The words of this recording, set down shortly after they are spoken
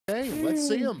Let's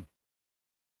see them.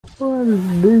 What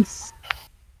is this?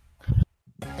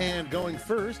 And going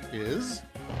first is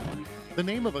the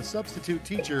name of a substitute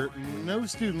teacher no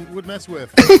student would mess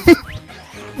with.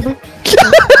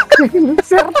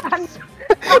 Sertan.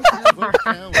 Your vote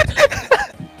counts.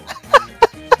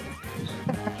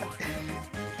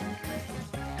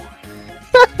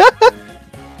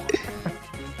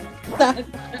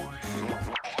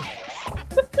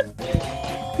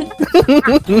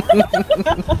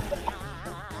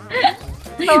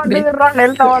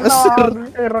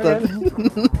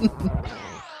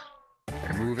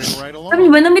 Moving right along. Sabi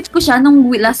ba, na-meet ko siya nung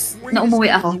last na umuwi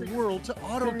ako. The world to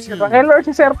auto-tune. Rahel or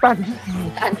si Sertan?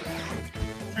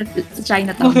 Sa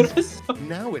Chinatown.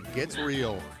 Now it gets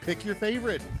real. Pick your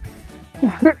favorite.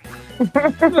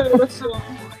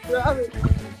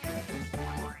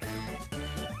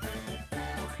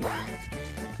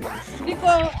 Hindi ko,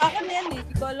 ako na yan eh.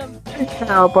 Hindi ko alam.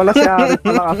 Kaya pala si Ari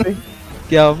pala kasi.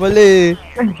 Kaya pala eh.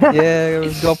 Yeah,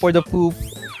 go for the poop.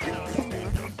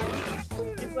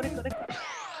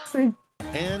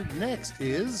 And next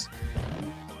is,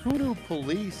 who do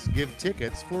police give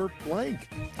tickets for blank?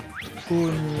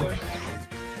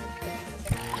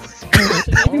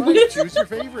 All right, choose your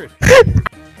favorite.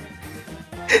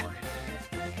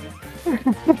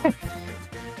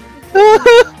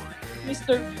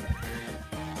 Mr.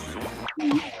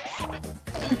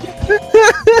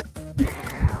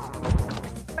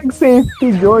 Nag-safety,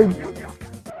 George.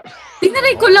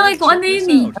 Tignan ko lang kung ano yun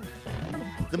eh.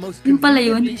 The most Yung pala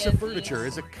yun. convenient piece of furniture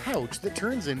is a couch that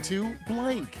turns into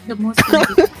blank. The most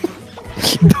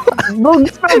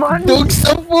Dogs naman. Dogs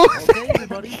na po! Okay,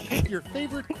 everybody, pick your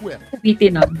favorite quip. witty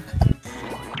nun.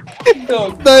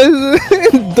 Dogs.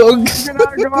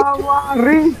 Ginagawa mo,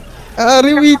 Ari.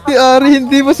 Ari, witty, Ari,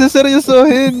 hindi mo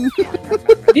saseryosohin.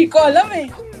 Hindi ko alam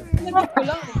eh. Hindi ko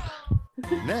lang eh.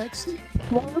 Next,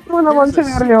 Bakit mo naman there's a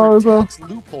secret seryoso? tax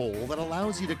loophole that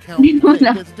allows you to count Hindi mo blank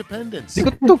alam. as dependents. Di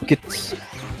ko to gets.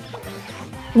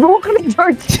 Buka ni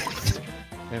George.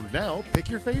 And now,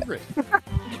 pick your favorite.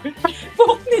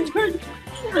 Buhok ni George.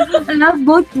 I love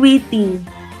both witty.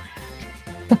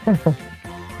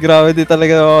 Grabe, di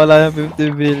talaga mawala yung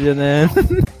 50 billion na yan.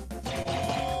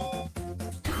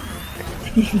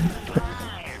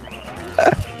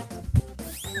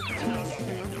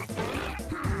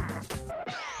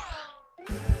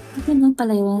 Ganun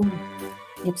pala yun.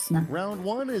 Gets na. Round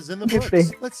 1 is in the Cute books. eh.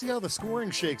 Let's see how the scoring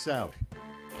shakes out.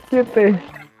 Cute eh.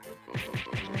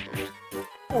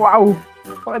 Wow.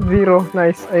 0.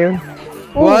 Nice. Ayun.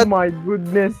 Oh What? my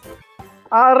goodness.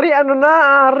 Ari, ano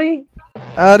na, Ari?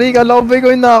 Ari, kala ko ba ikaw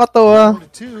yung nakakatawa?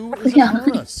 Round 2 is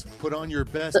upon us. Put on your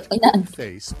best Inaan.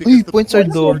 face Uy, because the points are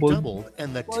points doubled.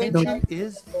 and the tension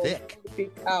is thick.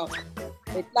 Pick out.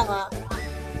 Wait lang ah.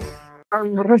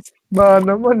 Armrest ba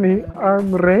naman eh?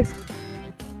 Armrest?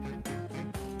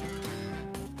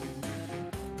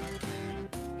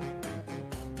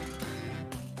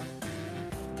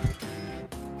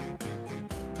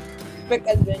 Pick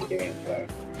adventuring for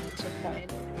so fine.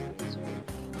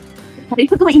 Pari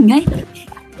ko maingay.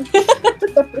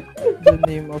 The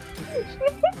name of...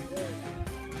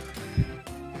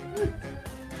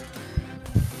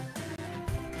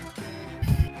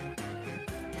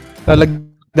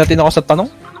 Lalagdatin ako sa tanong?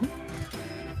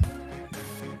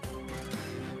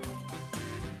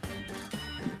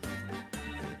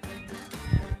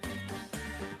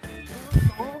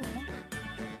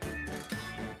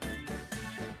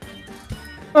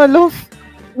 Hello?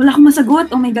 Wala akong masagot.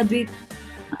 Oh my God, wait.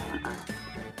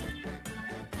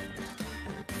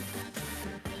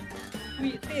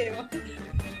 Wait eh.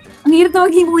 Ang hirap na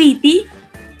maging witty.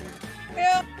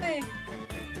 Kaya eh.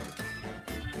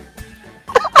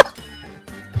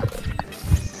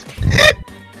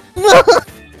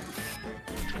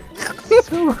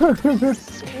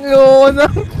 Oo na.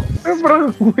 Sobrang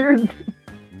weird.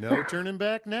 No turning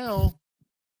back now.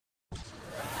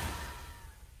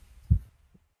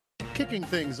 Kicking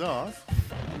things off,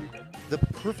 the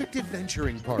perfect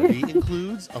adventuring party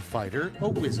includes a fighter, a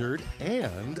wizard,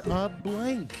 and a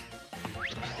blank.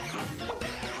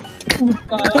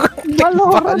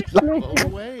 Valorant na Blow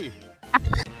away.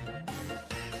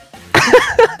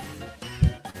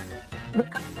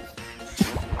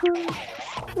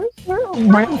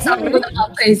 Sabi ko na nga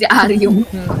pa eh, si Ari yung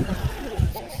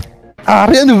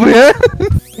Ari, ano ba yan?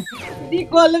 Hindi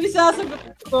ko alam yung sasagot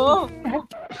ko.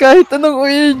 Kahit anong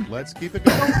weird. Let's keep it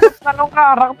going. Anong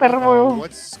karakter mo Oh, yun?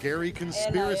 what's scary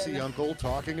conspiracy uncle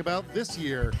talking about this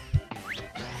year?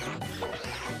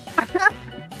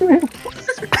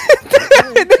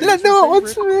 Dala na ako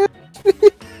sa...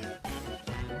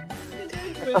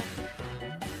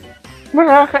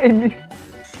 Nakakainis.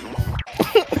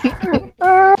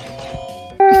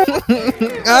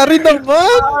 Ari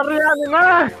naman! Ari, ano na?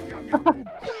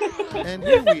 And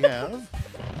here we have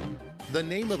the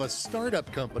name of a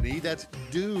startup company that's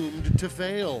doomed to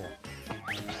fail.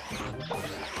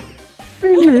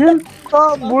 Pili.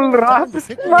 Bubble wrap. Time to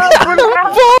pick Bubble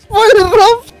wrap. Bubble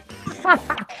wrap!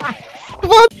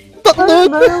 What? Ano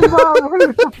na yung bubble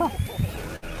wrap?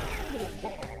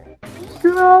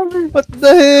 Grabe. What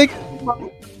the heck?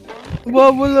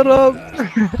 Bubble wrap!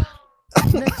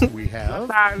 Next we have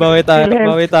Bawi tayo,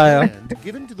 bawi tayo. and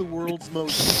given to the world's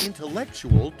most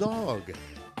intellectual dog.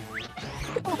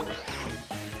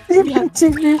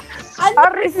 Sige. Ari,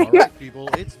 All sige. right, people,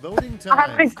 it's voting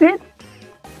Ari, time. sige.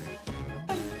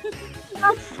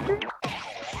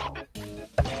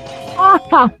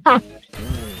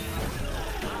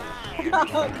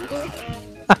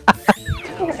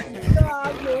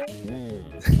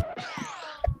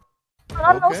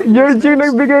 Ano si George yung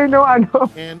nagbigay ng ano?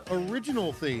 An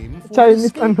original theme for Chinese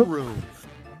the escape ano? room.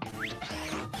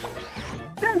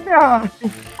 Ganda.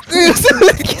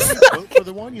 Vote for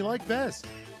the one you like best.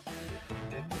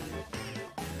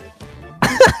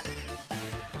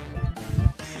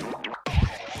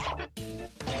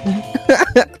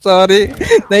 Sorry,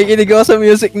 nakikinig ako sa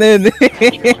music na yun.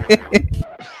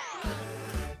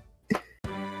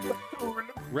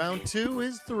 Round 2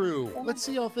 is through. Let's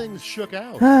see how things shook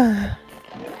out.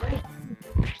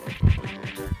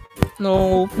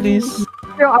 No, please.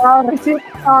 Yung Ari, si...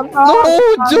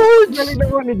 George! Galing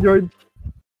naman ni George.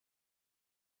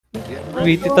 Get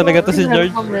Witty ready. talaga to si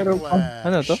George. Meron pa.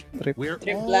 Ano to? Trip. Where all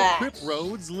Triplash. trip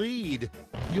roads lead.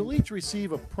 You'll each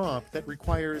receive a prompt that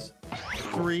requires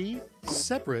 3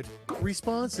 separate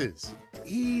responses.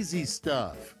 Easy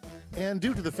stuff. And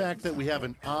due to the fact that we have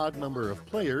an odd number of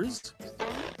players,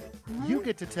 you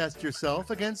get to test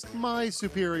yourself against my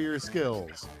superior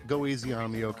skills. Go easy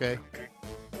on me, okay?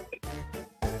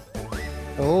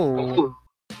 Oh.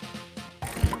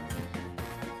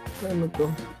 Ano to?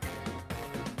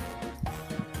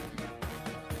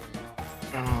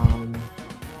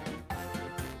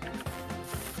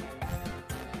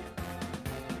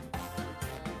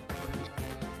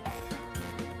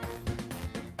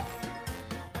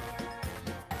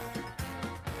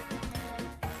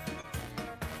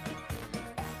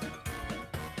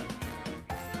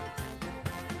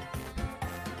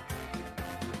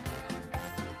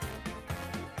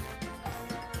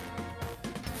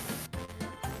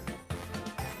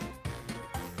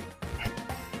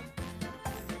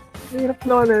 Hirap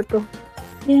na ito.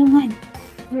 Kaya nga eh.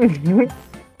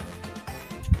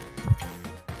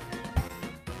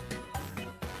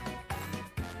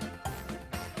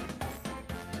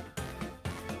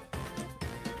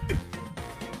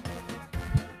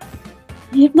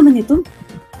 Hirap naman ito.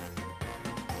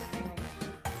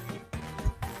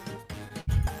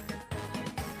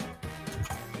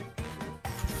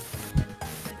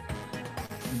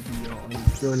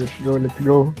 Let's go, let's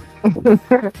go.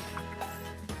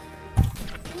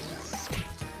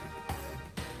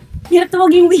 Hirap na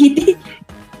maging witty.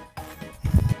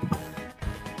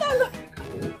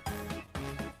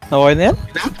 Okay na yan?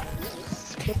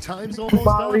 Time's almost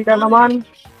Bawi up. ka naman.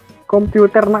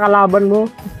 Computer na kalaban mo.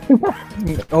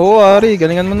 Oo, Ari.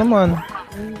 Galingan mo naman.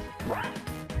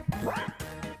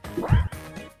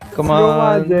 Come Let's go, on.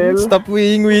 Majel. Stop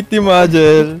being witty,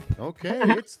 Majel. Okay,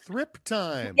 it's thrip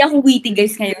time. Hindi ako witty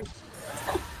guys ngayon.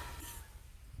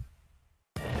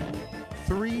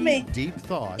 3 May- deep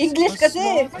thoughts English a kasi.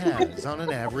 sloth has on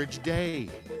an average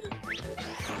day.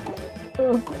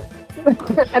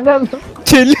 Ano?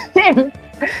 Chill. Chill.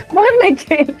 Bakit may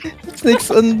chill? Snakes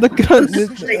on the ground. I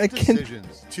Make can't.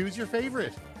 decisions. Choose your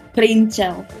favorite. Train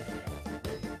shell.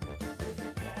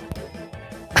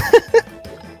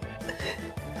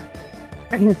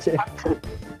 Ano chill?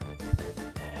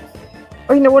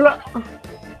 Ay, nawala.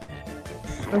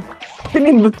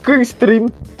 Pinindot ko yung stream.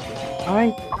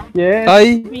 Ay, yes. Ay,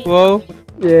 wow.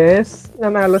 Yes.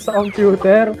 Nanalo sa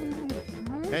computer.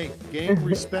 Hey, game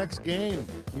respects game.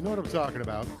 You know what I'm talking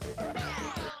about.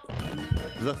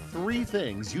 The 3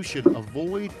 things you should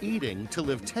avoid eating to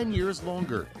live 10 years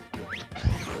longer.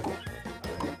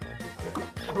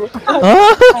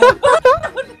 Ah!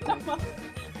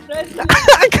 Here's the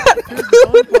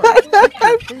fun part. Pick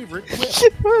your favorite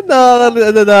clip.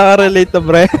 Nakaka-relate na,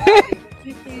 bre.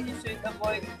 You should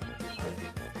avoid eating.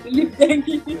 Believe them,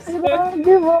 you should.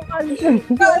 Grabe mo.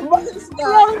 Calculus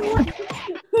gagawin.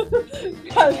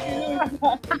 Calculus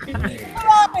gagawin.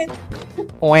 Bakit?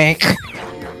 Wink.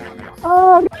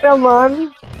 Ah, naman.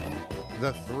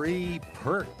 The 3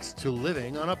 perks to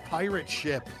living on a pirate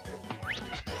ship.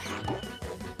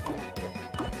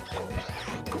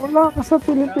 Wala ka sa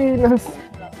Pilipinas.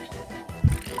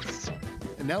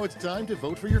 And now it's time to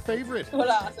vote for your favorite.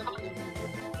 Wala ka sa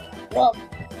Rob.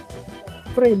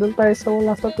 Pre, doon tayo sa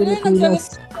wala sa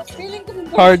Pilipinas. Feeling ko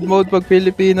Hard mode pag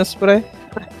Pilipinas, pre.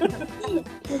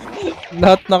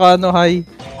 Lahat naka high.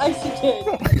 Ay, si Jen.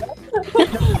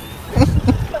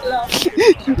 Wala.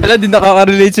 Wala, di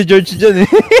nakaka-relate si George dyan eh.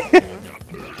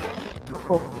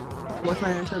 Ako.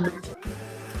 Masaya siya doon.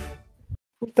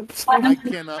 Tapos I cannot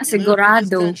live with this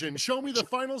Sigurado. tension. Show me the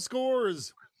final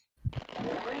scores.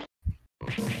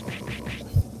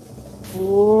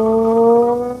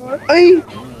 oh, ay!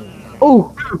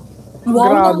 Oh!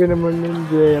 Wow. Grabe naman yung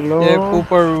jello. Yeah,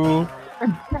 Pooper.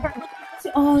 Si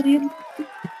Ariel.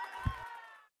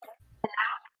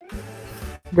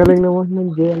 Galing naman ng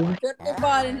jello. Swerte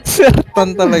pa rin.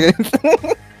 Sertan talaga yun.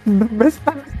 The best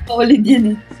time. Solid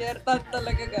yan eh. Swertan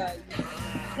talaga, guys.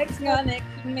 Next nga, next.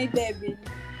 May Devin.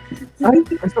 Ay,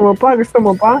 gusto mo pa? Gusto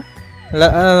mo pa?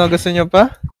 Ano, gusto nyo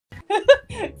pa?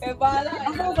 Eh, bahala.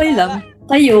 Ako okay lang.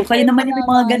 Kayo naman yung may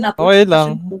mga ganap. Okay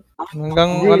lang.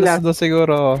 Hanggang Okay, alas last. 2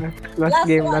 siguro. Last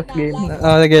game, last game.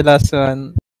 Okay, last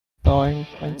one. Talking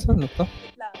points. Ano to?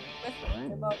 Wait lang.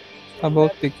 Question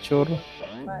About picture.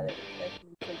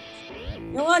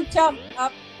 Yung nga, jump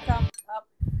up.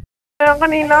 Ayan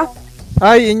kanina.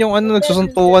 Ay, yun yung ano,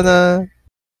 nagsusuntukan na...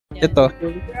 Ito.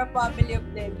 You're a family of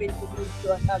Devin who moves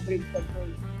to an average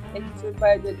control. And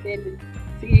survive the daily.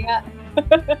 Sige nga.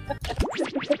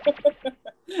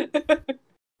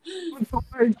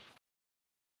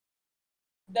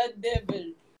 The devil.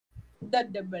 The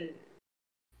devil.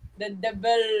 The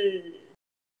devil.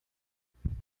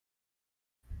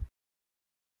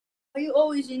 Are you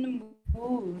always in the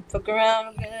mood? Fuck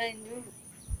around, guys.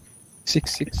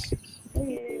 6-6.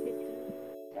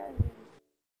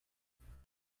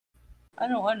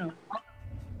 Ano?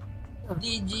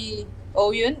 DG.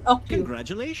 Oh, yun? Okay.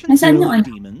 Congratulations, Nasaan fellow yun?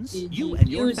 demons. DG. You and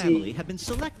your Easy. family have been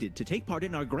selected to take part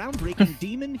in our groundbreaking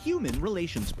demon-human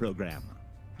relations program.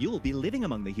 You'll be living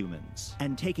among the humans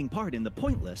and taking part in the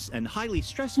pointless and highly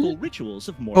stressful rituals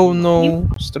of mortal Oh life. no, Better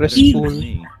than stressful.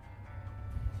 me.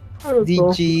 Ano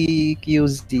to?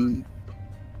 DGQZ.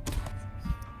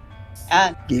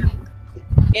 Ah, Game.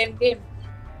 game.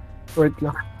 Wait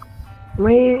lang.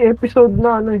 May episode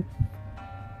na ano eh.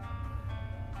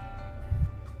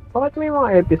 Bakit may mga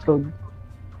episode?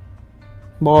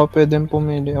 Baka pwedeng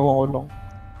pumili, ewan ko lang.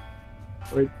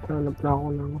 Wait, hanap na ako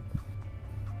lang.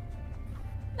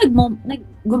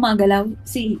 Gumagalaw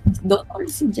si Don or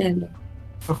si Jello?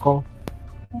 Ako.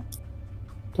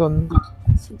 Ton.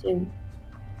 Si Jello.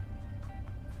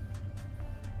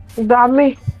 Ang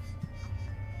dami!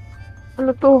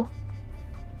 Ano to?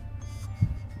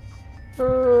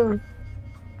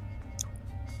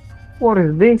 What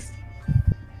is this?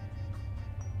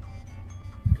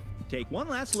 Take one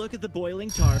last look at the boiling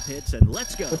tar pits and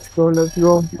let's go. Let's go, let's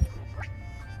go.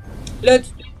 Let's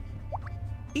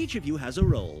Each of you has a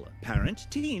role, parent,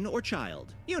 teen, or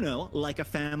child. You know, like a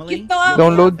family. Cute na nga.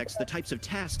 Download. Affects the types of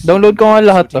tasks. Download ko nga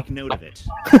lahat So to. take note of it.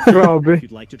 Grabe. If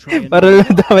you'd like to try and Para lang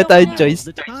dami tayong choice.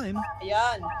 the time.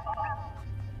 Ayan.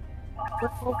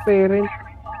 Ako, parent.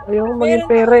 Ayoko maging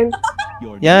parent.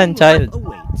 Your Yan, new child. life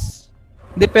awaits.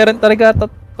 Hindi, parent talaga ata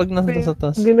pag nasa sa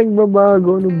taas. Hindi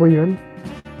nagbabago. Ano ba yan?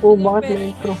 Oh, bakit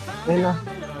may intro? Ayun na.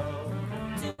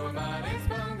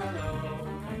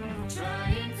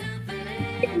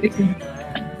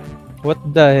 What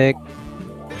the heck?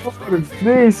 What is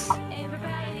this?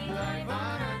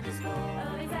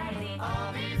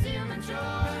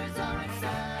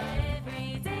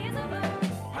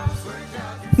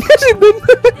 Kasi dun.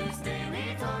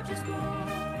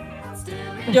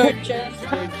 George.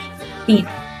 Teen.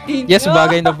 Yes,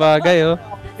 bagay na bagay, oh.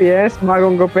 Yes,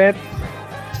 bagong gupit.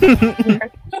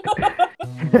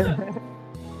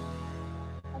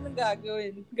 Anong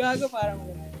gagawin? Gago parang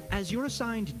ganun. As your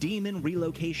assigned demon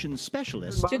relocation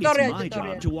specialist, Tutorial, it's my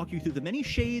tutorial. job to walk you through the many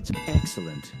shades.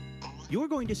 Excellent. You're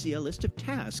going to see a list of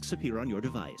tasks appear on your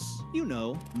device. You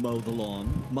know, mow the lawn,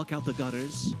 muck out the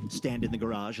gutters, stand in the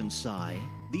garage and sigh.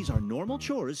 These are normal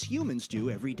chores humans do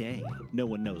every day. No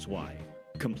one knows why.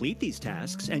 Complete these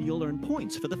tasks and you'll earn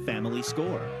points for the family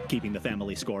score. Keeping the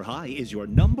family score high is your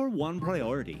 #1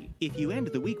 priority. If you end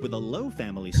the week with a low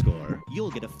family score, you'll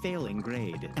get a failing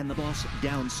grade, and the boss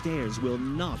downstairs will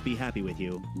not be happy with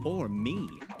you, or me.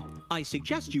 I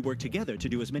suggest you work together to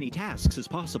do as many tasks as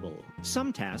possible.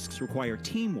 Some tasks require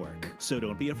teamwork, so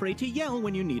don't be afraid to yell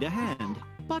when you need a hand.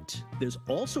 But there's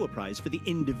also a prize for the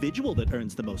individual that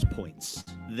earns the most points.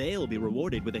 They'll be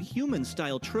rewarded with a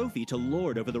human-style trophy to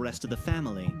lord over the rest of the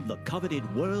family, the coveted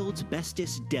world's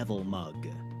bestest devil mug.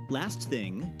 Last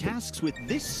thing, tasks with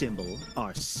this symbol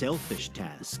are selfish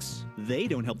tasks. They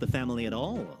don't help the family at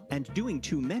all, and doing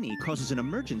too many causes an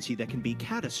emergency that can be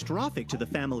catastrophic to the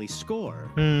family score.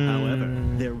 However,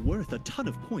 they're worth a ton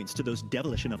of points to those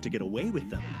devilish enough to get away with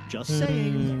them. Just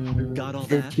saying. Got all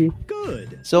that?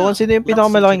 Good. So, kung sino yung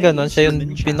pinakamalaking ganon, siya yung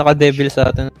pinaka-devil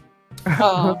sa atin.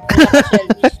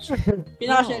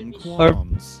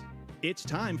 Pinaka-selfish. It's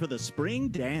time for the spring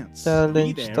dance.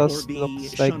 Challenge Be there does or be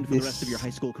looks like shunned for the this. rest of your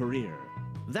high school career.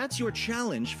 That's your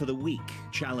challenge for the week.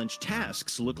 Challenge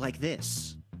tasks look like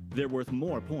this. They're worth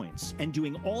more points, and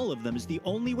doing all of them is the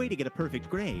only way to get a perfect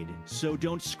grade, so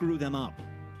don't screw them up.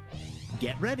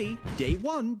 Get ready. Day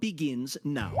 1 begins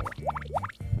now.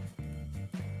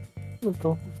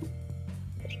 Ito.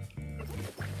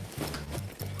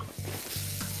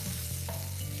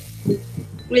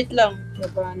 Wait lang.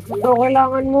 Japan. Ito,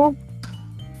 kailangan mo.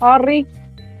 Ari.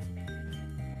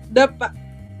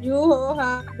 You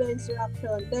have the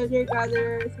instruction. Tell your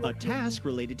gatherers. A task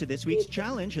related to this week's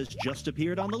challenge has just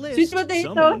appeared on the list. Sweet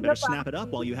potato, Someone better the snap it up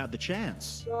while you have the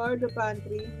chance. Or the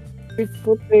pantry. Sweet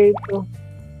potato.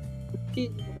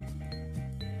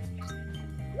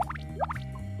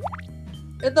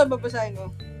 Ito, babasahin ko.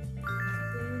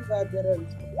 Gatherers.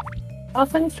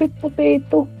 Asan yung sweet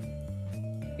potato?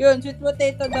 Yun, sweet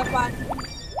potato, the pantry.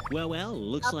 Well,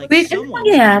 looks like Wait, ano someone's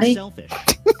nangyayari? being selfish.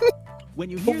 When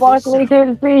you hear Bakit this may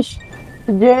sound, shellfish?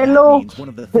 that Jello. means one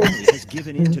of the family has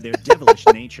given in to their devilish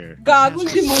nature. Gago, The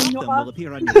task to demonyo stop them ka. will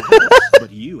appear on your device,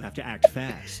 but you have to act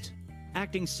fast.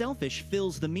 Acting selfish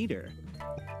fills the meter,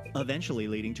 eventually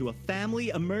leading to a family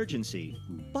emergency.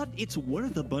 But it's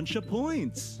worth a bunch of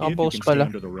points if you Tapos can stay pala.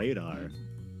 under the radar.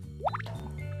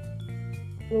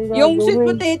 Yung sweet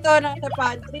potato nasa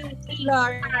pantry.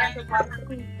 Flour nasa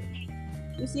pantry.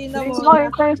 Kusina mo.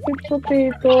 Bakit tayo sweet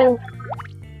potato?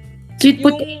 Sweet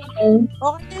Yung- potato.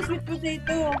 Okay, sweet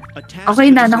potato. A task Okay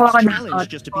for na, this nakuha ko week's na. challenge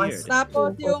just appeared.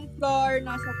 Tapos yung flour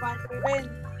nasa pantry rin.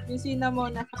 Yung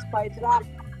cinnamon nasa spice rack.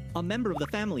 A member of the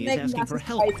family is Meg asking nasa for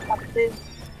help. spice rack din.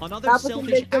 Another Tapos yung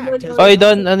selfish vegetable act has oil. Oy,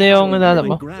 Don, ano yung nanap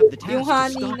mo? Grab the task Yung to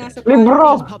honey stop nasa it. Libro.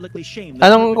 pantry. Has publicly shamed the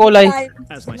Anong perfect- kulay?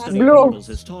 As my Nasa study Blue. tables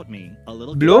has taught me, a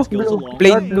little Blue? gift goes a long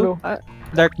Plain way. blue? Ah,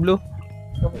 dark blue?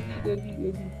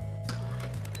 pantry.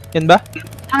 Yan ba?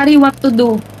 Ari, what to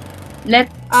do?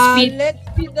 Let's feed. Let's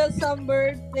feed the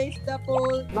sunbird. Place the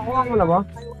pole. Nakuha mo na ba?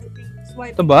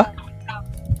 Swipe Ito ba?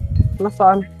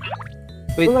 Nasaan?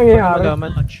 Wait, Ano nangyayari? paano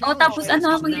malaman? A challenge Oh, tapos is ano ang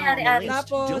now mangyayari, on the Ari? list.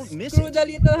 Tapos, Don't miss screw it. the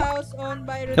little house on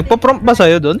by rotating. Nagpo-prompt ba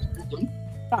sa'yo dun?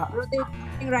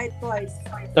 Rotating right twice.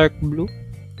 Dark blue?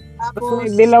 Tapos Tapos, may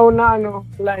dilaw na ano,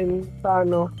 line sa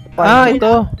ano. Ah,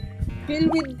 ito. fill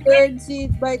with bird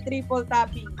seed by triple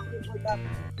tapping. Triple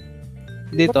tapping.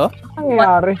 Dito? Ano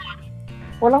nangyayari?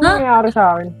 Walang Ha? nangyayari sa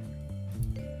akin.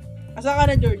 Asa ka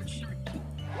na, George?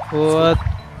 What?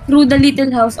 Through the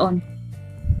little house on.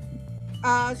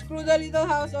 Screw the little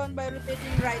house on by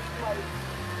rotating right twice.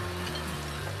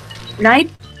 Right?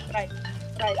 Right.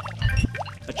 Right.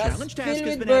 A challenge task Fill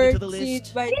has with been added bird to the seed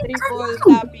list. by triple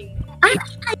tapping.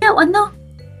 Ayaw, ano?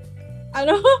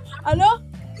 Ano? Ano?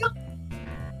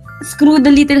 Screw the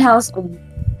little house on.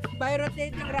 By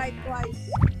rotating right twice.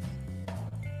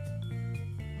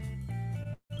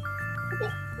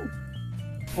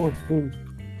 Oh, shit.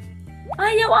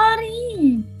 Ayaw,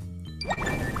 Ari.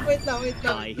 Wait lang, wait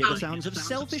lang. I hear the sounds of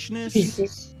selfishness.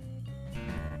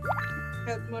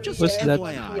 Help mo Just rin. What's that?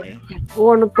 FYI,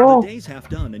 Oh, ano to? the day's half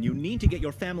done and you need to get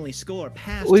your family score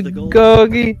past Uy, the goal.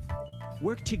 gagi.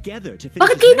 Work together to finish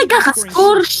Bakit as kayo many nagkakascore?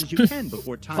 scoring tasks as you can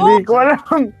before time Hindi runs ko out.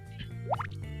 alam.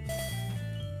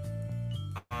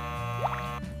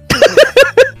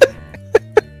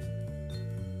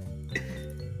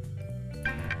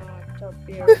 Chop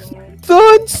here.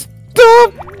 Don't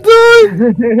stop!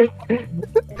 Don't!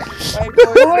 Five,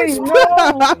 four, Uy, no!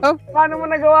 Paano mo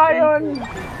nagawa yun?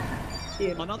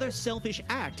 Another selfish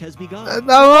act has begun. Tama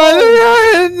na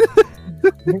yan!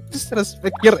 Just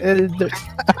respect your elders.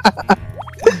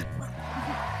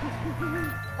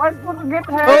 Why forget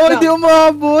her? Oh, hindi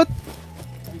umabot!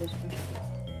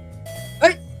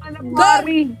 Ano,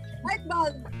 Mari? Light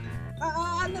bulb.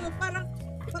 Ano, parang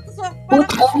patusok. Put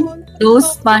on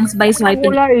those pants by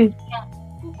swiping. Kulay.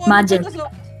 Magic.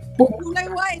 Put, Kulay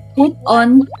white. put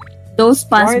on those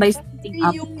pants by White. swiping Gray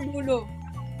up. yung dulo.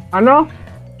 Ano?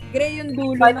 Gray yung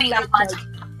dulo ng Swiping light up, bulb. magic.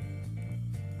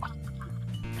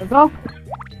 Ito?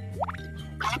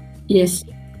 Yes.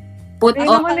 Put Hindi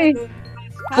on, naman eh.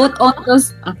 put on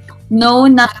those, no,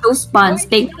 not those pants.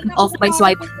 Take them off by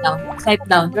swiping down. Swipe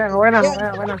down. Okay, okay na,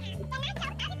 okay na.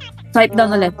 Swipe down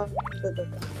ulit.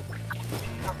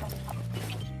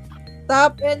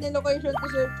 Tap any location to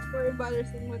search for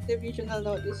embarrassing motivational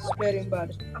notice. Very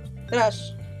embarrassing.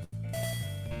 Trash.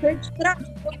 Search trash.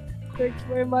 Search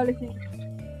for embarrassing.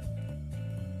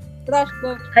 Trash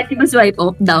go. Kahit di ba swipe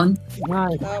up, down?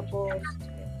 Nice. Tapos,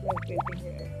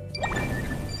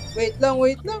 wait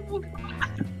lang.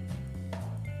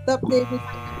 Tap David.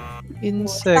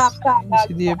 Insects. Tap.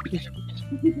 CDFP.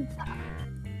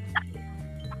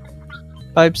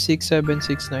 5, 6, 7,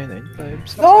 6, 9, 9,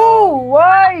 5, 6. No!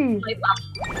 Why? Swipe up.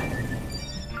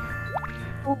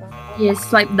 Yes,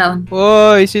 swipe down.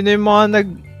 Uy, sino yung mga nag...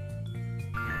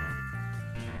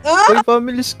 Ah! Uy,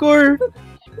 family score!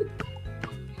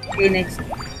 Okay, next.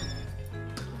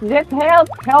 Get help!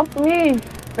 Help me!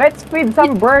 Let's feed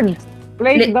some birds.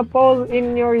 Place the pole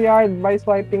in your yard by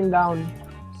swiping down.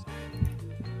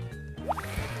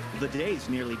 The day's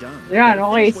nearly done. Yan,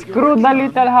 okay. Screw the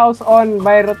little house on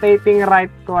by rotating right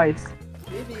twice.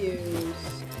 Videos.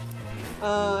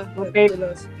 Rotate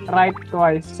right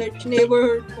twice. Search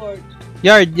neighborhood for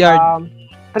Yard.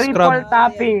 Triple Scrub.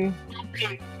 tapping.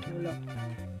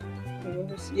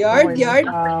 Yard.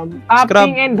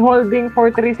 Tapping and holding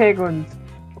for 3 seconds.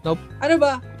 Ano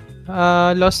ba?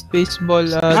 Lost baseball,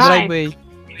 Nice. driveway.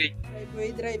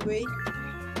 Driveway.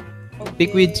 Okay.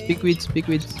 Pick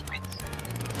weeds.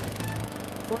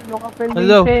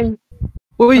 Hello.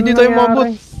 Uy, dito yung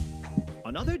mabot.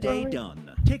 Another day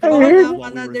done. Take a Oh, look while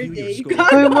we another review day. your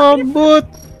score. Ay, mabot.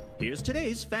 Here's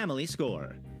today's family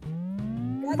score.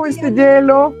 Points to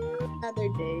Jello.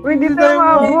 Another day. Uy, hindi tayo tayo I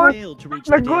maabot. failed to reach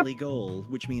the Lagot. daily goal,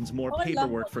 which means more Okay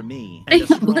lang. paperwork for me and a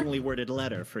strongly worded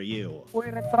letter for you. Uy,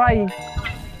 retry.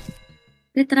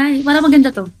 Retry. Para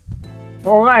maganda to.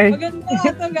 Oo nga eh. Maganda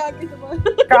ito, gagi sa mga.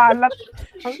 Kalat.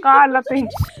 Ang kalat eh.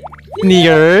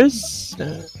 Nears.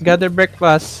 Gather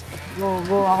breakfast. Go.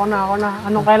 Ako na.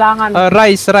 Anong kailangan?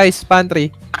 Rice,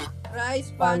 pantry. Rice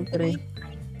pantry.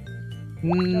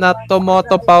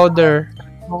 Natomoto powder.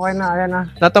 Okay na, ayan na.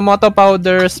 Natomoto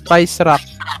powder, spice rack.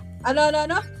 Ano?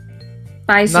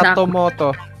 Spice rack. Natomoto.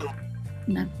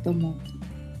 Natomoto.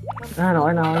 Ayan,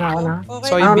 okay na. Okay.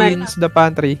 Soybeans, the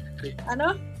pantry.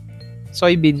 Ano?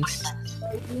 Soybeans.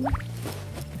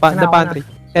 Ano, The pantry.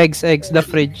 Eggs, the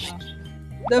fridge.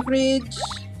 The fridge.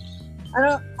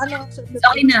 Ano?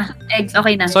 Okay na. Eggs,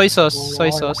 okay na. Soy sauce.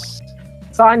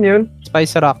 Saan yun?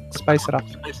 Spice rack. Spice rack.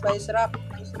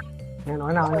 Ayan,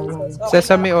 okay na. Okay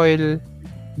Sesame oil,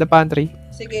 the pantry.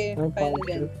 Sige, kaya na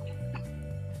din.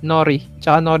 Nori.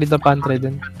 Tsaka nori the pantry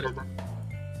din.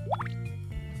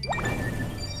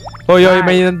 Hoy,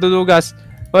 may nandudugas.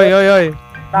 Hoy. Hoy,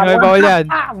 bawal yan.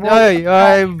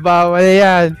 Hoy, bawal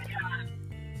yan.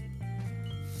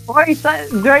 Okay,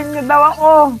 join nyo daw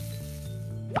ako.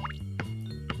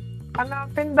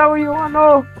 Hanapin daw yung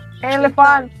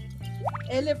elephant.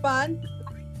 Elephant?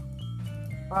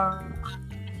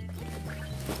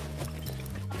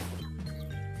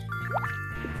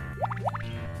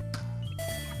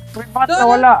 Bakit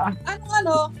nawala?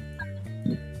 Ano?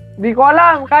 Di ko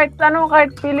alam. Kahit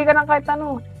pili ka ng kahit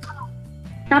ano.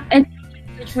 Tap and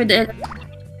search for the elephant.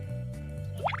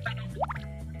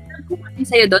 Ano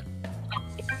sa'yo doon?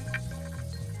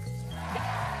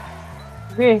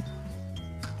 Okay.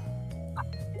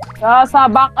 Sa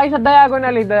back, sa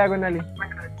diagonally. Diagonal.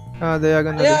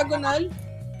 Diagonal?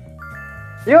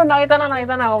 Yun, nakita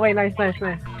na. Okay, nice.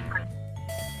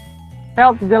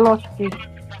 Help Jealousy.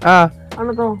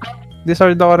 Ano to? These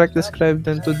are the correct described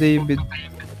them to David.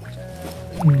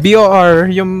 BOR,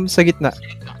 yung sa gitna.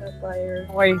 Fire.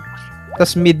 Okay.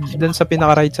 Tapos mid, dun sa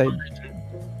pinaka-right side.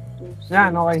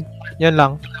 Yan, okay. Yan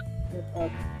lang.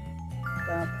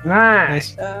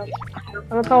 Nice. Nice.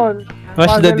 Ano to?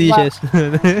 Wash the Puzzle dishes.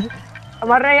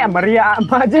 Maria.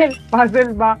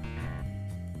 Puzzle back.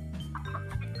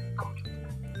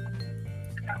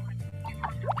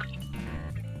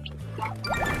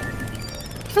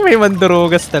 May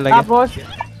mandurugas talaga. Tapos,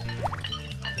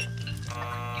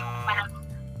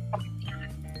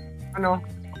 ano?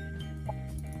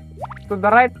 To the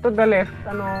right, to the left.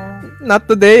 Ano? Not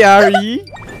today, Ari.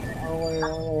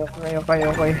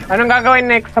 Okay. Anong gagawin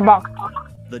next sa box?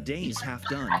 The day's half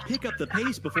done. Pick up the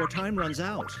pace before time runs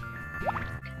out.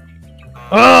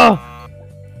 Oh!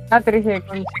 3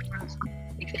 seconds.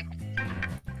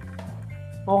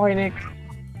 Okay, next.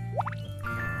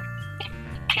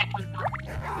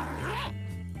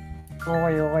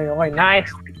 Okay.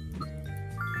 Nice.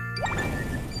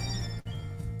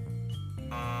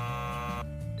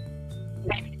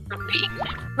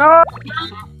 No!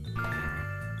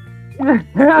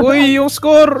 Uy, yung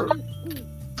score!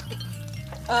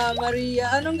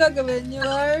 Maria, anong gagawin?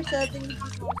 Your settings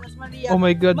resources, Maria. Oh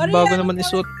my god, Maria, bago ano naman po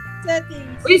isuot.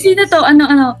 Settings. Uy, sino to?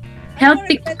 Ano? Help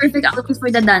pick the perfect outfit for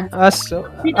the dance.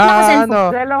 Ano?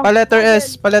 Jello. Paletter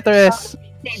S. Paletter S.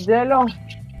 Jello.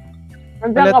 Nandiyan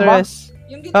ka Paletter ba? S.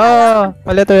 Yung Oo, gitna.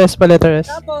 paletter S. Paletter S.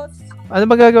 Tapos, Ano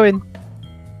ba gagawin?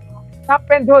 Tap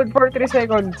and hold for 3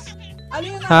 seconds. ano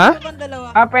yung Ha? nasa ibang dalawa?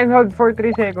 Tap and hold for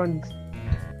 3 seconds.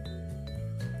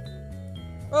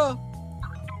 Oh,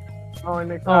 Oh,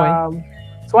 next. Okay.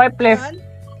 Swipe left. yan.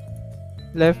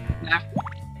 Left.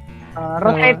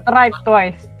 Rotate right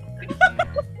twice.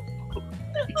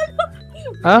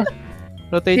 Ha?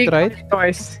 Rotate right?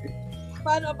 Twice.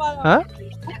 Paano? Ha?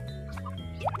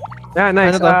 Yeah,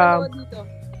 nice. Ano to? Dalawa dito.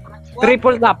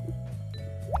 Triple tap.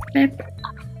 1,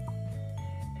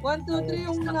 2, 3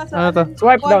 yung nasa... Ano to?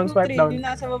 Swipe 1, down, 2, swipe 3, down. yung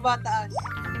nasa baba taas.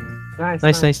 Nice.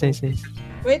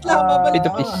 Wait lang, babalik Pito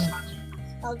ako. fish.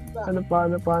 Out ba? Ano pa?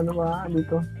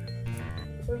 Dito.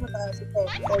 Ito yung mataas. Ito.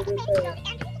 Repair.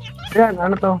 Yan,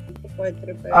 ano to? Point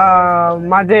repair.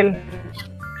 Mazel.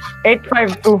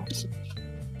 852.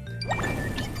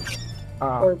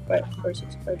 4, 5, 4,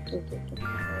 6, 5, 2, 2, 2.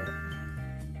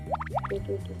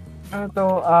 Ano to?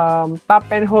 Tap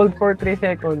and hold for 3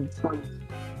 seconds.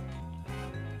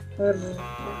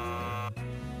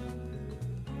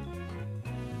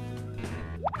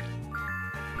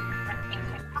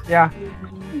 Yeah.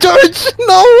 George,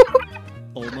 no!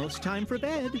 Almost time for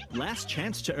bed. Last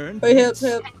chance to earn Oy, help.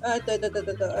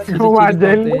 points. Ito.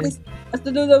 Mazel. As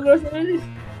to do the groceries.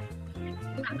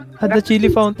 Had the chili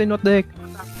fountain, what the heck?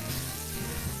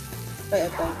 Ay,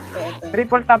 ito.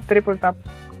 Triple tap.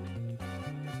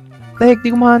 The heck,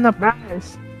 di ko mahanap.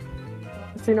 Nice.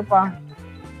 Sino pa?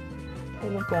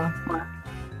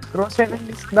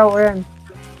 Groceries daw, yan.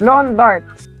 Lawn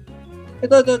darts.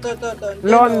 Ito.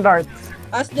 Lawn darts.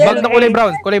 As Bag Jello. na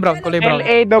kulay brown.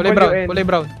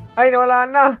 L-A-W-N. Ay, wala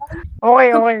na.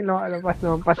 Okay. No,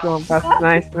 pass.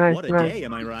 Nice. What a day,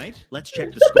 am I right? Let's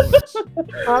check the scores.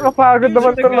 Nakakapagod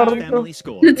naman ito laro to. Family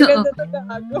score. Totoo. Ganda to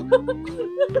gago.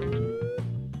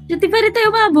 Di pa rin tayo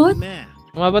umabot. Math.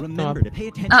 Umabot. Remember to pay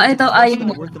attention Ah, to ito, the ay, questions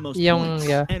that worth the most yung, points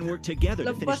yeah. and work together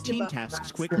to finish Lampas, team diba?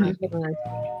 tasks quickly.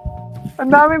 Ang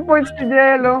daming points ni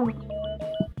Jello.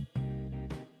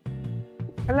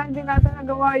 Wala, hindi natin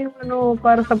nagawa yung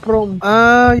para sa prom.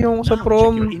 Yung sa Now check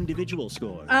prom. your individual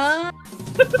scores.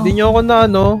 Hindi nyo ako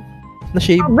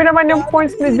na-shave. Sabi naman yung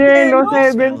points ni Jello,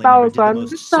 Spelling remember did the 7,000.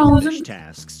 most selfish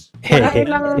tasks. Marami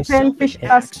lang selfish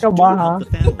task ka ba, ha?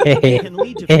 Can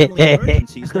lead to family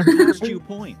emergencies that cost you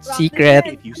points. Secret.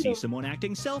 If you see someone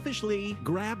acting selfishly,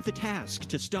 grab the task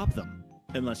to stop them.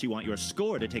 Unless you want your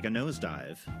score to take a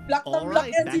nosedive. Black na black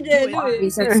Alright, yan back si to Jello it. eh.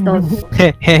 Research stone.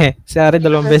 Si Ari, 2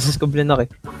 beses ko blinak eh.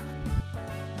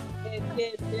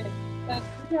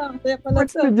 Kaya pala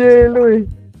Points ni Jello eh.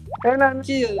 Kaya na,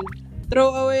 chill.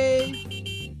 Throw away.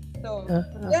 Ito.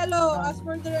 Yellow, as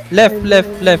for direct.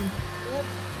 Left.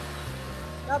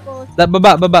 Tapos,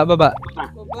 Baba. baba.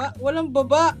 Walang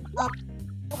baba. Up.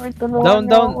 ay, tulungan Down.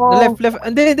 niyo ako. Left.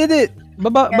 Hindi.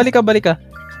 Baba, balik ka. Balik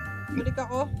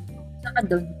ako. Saka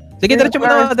doon. Sige, diretso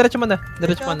mo na.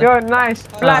 Yun, nice.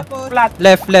 Flat.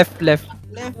 Left. Left.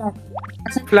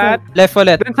 Flat. Left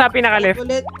ulit. Dun sa pinaka-left.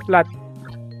 Ulit. Flat.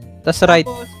 Tas right.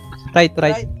 Tapos,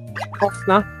 Right. Off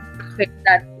na. Perfect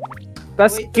that.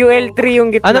 Tapos Wait, QL3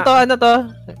 yung gitna. Ano to?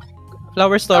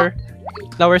 Flower store.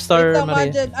 Flower store, Wait lang,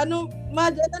 Maria.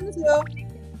 Majel, ano sa'yo?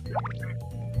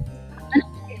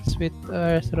 Sweet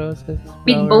roses.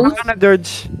 Big flower. boat. Ano na,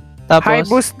 George?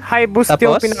 Tapos, High boost yung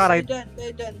Tapos? pinaka-right.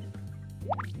 Kayo dyan.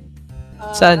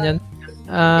 saan yan?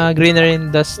 Greenery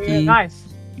and dusty. Nice.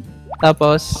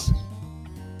 Tapos,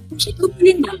 Shit,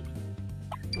 kukulin na.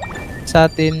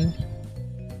 satin,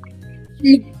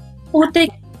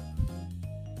 Putik.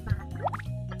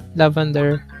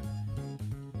 lavender.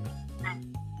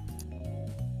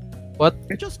 What?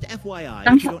 Just FYI,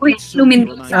 Ang if you don't wait, need so many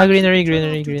lumin. reminders, Greenery. turn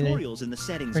off tutorials in the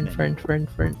settings menu. Fern.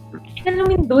 Ano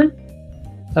naman doon?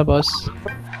 Tapos,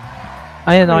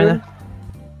 ayan, okay na.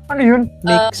 Ano yun?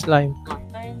 Make slime.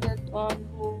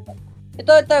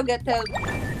 Ito, get help.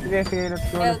 Sige, let's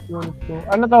go.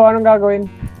 Ano to? Anong gagawin?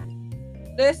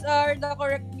 These are the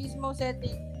correct mismo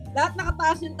setting. Lahat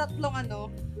nakataas yung tatlong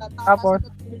lahat nakataas Tapos?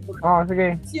 yung tatlong. Oh, sige.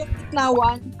 Tapos yung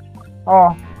gitnawan.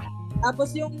 Oh, Tapos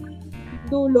yung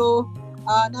dulo,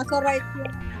 nasa right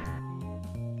yung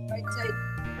right side.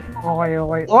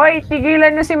 okay. Oy,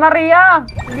 tigilan niyo si Maria!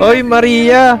 Oy,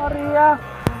 Maria! Maria!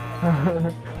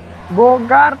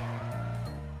 Bogart!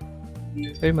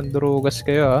 Ay, mandurugas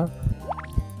kayo, ah.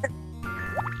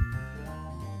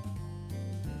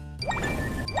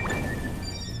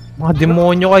 Mga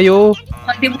demonyo kayo!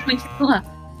 Hindi mo pa ito ha.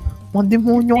 Mga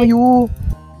demonyo kayo!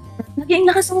 Naging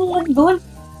nakasunod doon.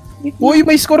 Uy,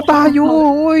 may score tayo!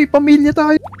 Uy, pamilya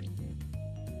tayo!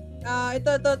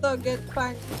 Ito. Get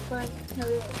fun.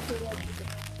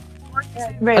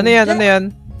 Ano yan?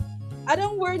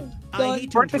 Anong word I doon?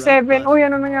 hate to 47. interrupt, Uy,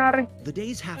 ano nangyari? but the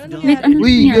day's half Ano done. yan? Ano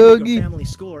Uy, yan? gagi. Your family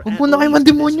score Huwag at mo na kayo least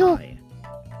this mandemonyo. high.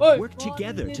 Oy! Work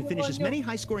together to finish as many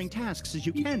high-scoring tasks as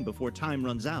you can before time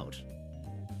runs out.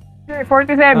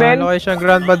 47. Ano kayo siyang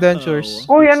Grand Adventures?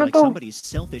 Uy, Looks ano like to? somebody's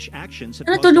selfish actions have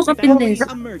Ano caused to, a look up in family this?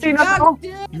 emergency. Sino to?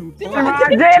 You Si all work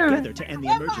Magel. together to end the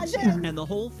emergency, and the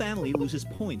whole family loses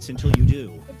points until you do.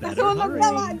 Better Nasunog hurry.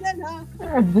 naman dyan, ha?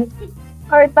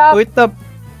 Ay, top. Wait up.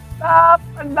 Top.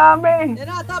 Ang dami. Yan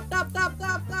na, top.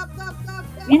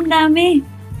 Ang dami.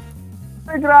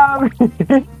 Ay, grabe.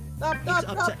 Top. It's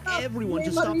up to everyone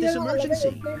to stop this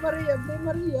emergency. Play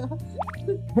Maria.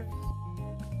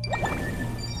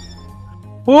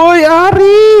 Hoy,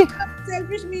 Ari!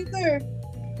 Selfish meter.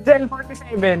 Gel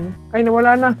 47. Ay,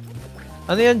 nawala na.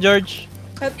 Ano yan, George?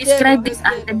 Describe this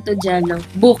item to Jello.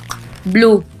 Book.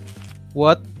 Blue.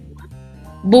 What?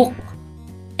 Book.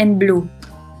 And blue.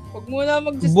 Huwag muna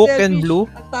mag-selfish. Book and blue?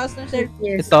 Ang taas ng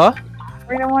selfish. Ito?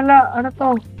 Ay, nawala. Ano to?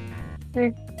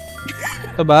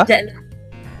 Ito ba? Jello.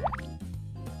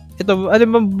 Ito, ano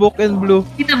bang book and blue?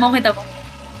 Kita mo.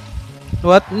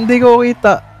 What? Hindi ko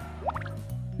kita.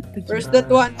 First that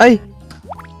one. Ay!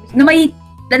 Na may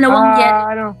dalawang yellow.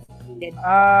 Ano?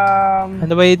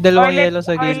 Ano ba yung dalawang Toilet- yellow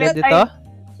sa gilid toilet, dito?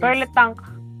 Toilet tank.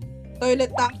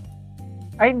 Toilet tank.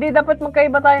 Ay, hindi. Dapat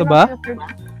magkaiba tayo. Ito ba? Ano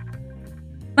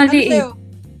Mali sa'yo?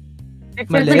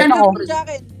 Mali. Excel ako. Sa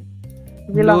akin.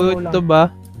 Sige lang, Blue, kulang. ito ba?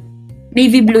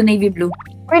 Navy blue.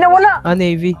 Uy, nawala. Ah,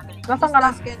 navy. Nasaan ka na?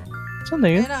 Saan na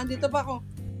yun? Ayan na, andito pa ako.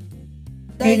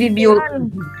 Navy blue. Yan.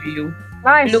 Blue.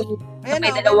 Nice. Blue. Ayan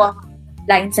May na, dalawang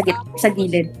line sa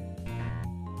gilid.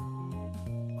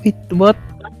 Wait, what?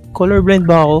 Colorblind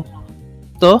ba ako?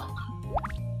 Ito?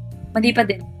 Mali pa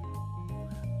din.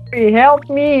 Hey, help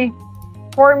me.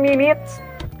 4 minutes.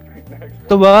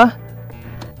 Ito ba?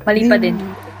 Mali pa din.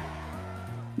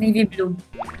 Navy blue.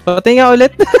 Pati nga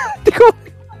ulit. Hindi ko.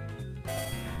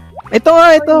 Ito nga,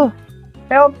 ito.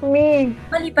 Help me.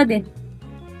 Mali pa din.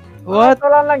 What? Ito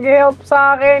lang nag-help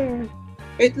sa akin.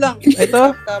 Wait lang.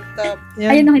 Ito? Top. Ayun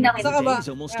Yan. ang hinakita. Saan ka ba? Day's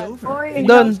almost Yan. over. Uy,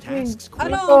 Doon. Tasks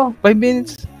Ano? Ito. 5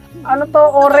 minutes. Ano to?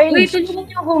 Wait, Orange. tulungan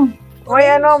niyo ako. May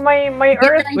ano, may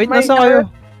earth. Wait, may nasa kayo?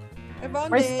 I found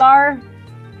May it. star.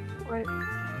 Wait.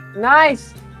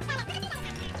 Nice.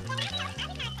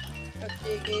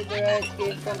 Okay, the right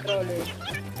game controller.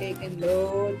 Cake and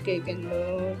load.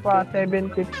 Pa,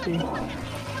 750. Cake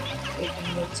and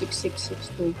load.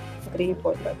 6662. 3,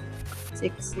 4, 5.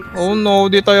 6, 6. Oh no,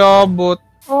 di tayo abot.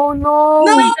 Oh no. Oh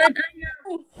my God, Aya.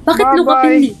 Bakit look up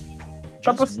Bye-bye. hindi?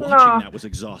 Tapos Just na. watching that was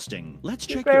exhausting. Let's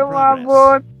Hindi check kayo your progress.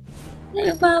 umabot. Ay,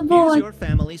 Here's babot. your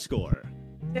family score.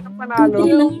 Sino panalo?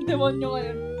 Hindi lang. Yung demonyo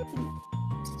ngayon.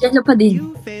 Jello pa din.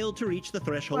 You failed to reach the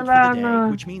threshold for Wala the day, na.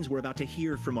 which means we're about to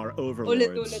hear from our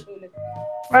Ulit. overlords.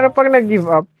 Paano pag nag-give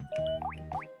up?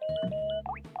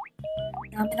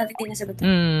 Dami natin din sa bato.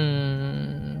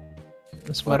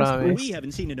 Mas marami. We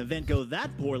haven't seen an event go that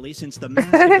poorly since the Mask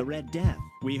of the Red Death.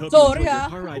 We hope Sorry, you enjoyed ah. your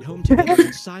car ride home together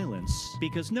in silence,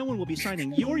 because no one will be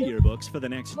signing your yearbooks for the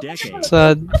next decade.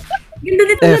 Sad. Ganda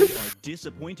nito. F. Are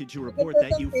disappointed to report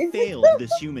that you failed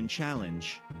this human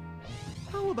challenge.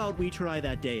 How about we try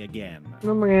that day again?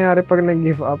 Ano mangyayari pag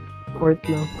nag-give up? Wait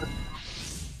lang.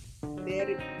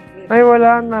 Very. Ay,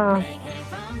 wala na.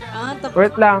 Tapos.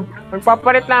 Wait lang.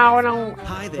 Magpapalit lang ako ng...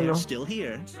 Hi there, Ano? still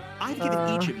here. I've given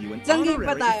each of you an Isang game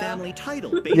pa honorary tayo. family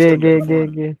title based Ge, on ge, your ge,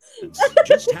 performance. ge.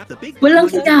 Just tap the big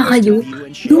Walang button kita next to kayo. you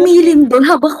and share. Lumilin doon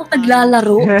habang ako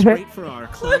naglalaro. It's great for our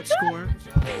cloud score.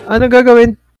 Ano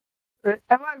gagawin?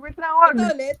 Wait lang, wag.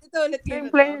 Ito ulit. Same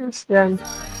players. Yan.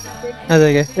 Ah,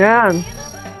 sige. Yan.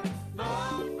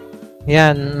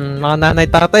 Yan, mga nanay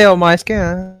tatay, umayos kayo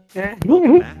ha.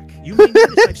 Welcome back. You may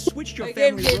notice I've switched your Okay,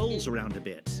 family okay. roles around a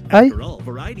bit. Ay. After all,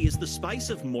 variety is the spice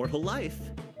of mortal life.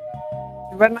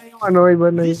 Iba na yung ano, iba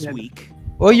na This yun. week,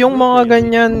 O yung mga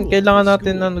ganyan, kailangan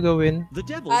natin ano gawin. the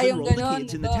devils yung enroll the ganon,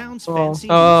 kids in the ito. town's Oo. fancy.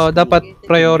 Oo, dapat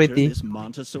priority. This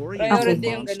Montessori Priority is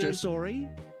yung monster ganon. sorry.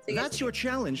 Sige. That's your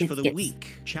challenge for the Yes.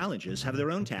 week. Challenges have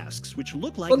their own tasks, which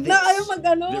look like Huwag this. na kayo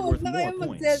mag-ano. They're Huwag worth na kayo more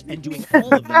points, mag-selfie. and doing all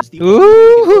of them is the Ooh. only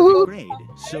way to grade.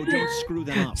 So don't screw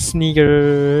them up. Sneaker.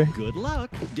 Good luck.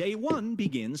 Day 1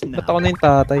 begins now. Ba't ako na yung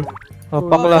tatay? Oh,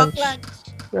 pack lunch.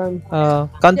 Yan.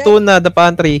 Cantuna, the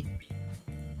pantry.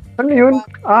 Ano yun?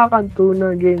 Ah,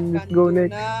 Cantuna game. Let's go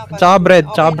next. Tsaka bread,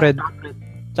 tsaka bread.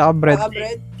 Tsaka bread. Tsaka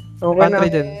bread. Okay na. Pantry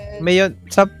din. Mayon,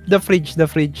 sa the fridge.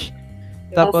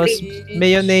 Tapos, Fridge.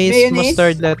 mayonnaise,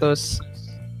 mustard, lettuce.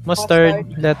 Mustard,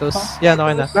 lettuce. Yan,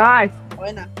 okay na. Nice.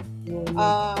 Okay na.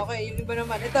 Okay, yung iba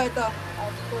naman. Ito.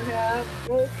 Ask for help.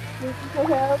 Looking for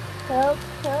help. Help.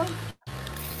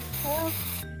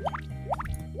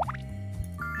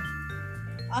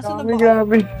 Asa na ba?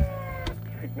 Grabe.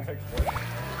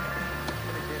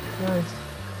 Nice.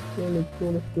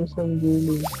 Let's do some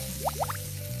dueling.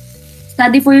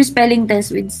 Study for your spelling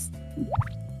test with...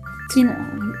 Sino?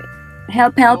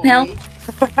 Help. Okay.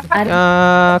 Ari-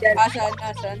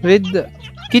 Asan? Read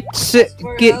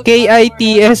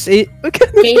K-I-T-S-A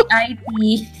K-I-T.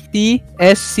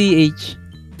 T-S-C-H.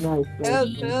 Nice.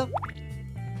 Help.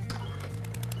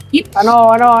 Ano?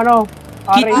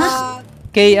 Ari.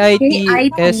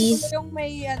 K-I-T-S Yung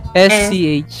may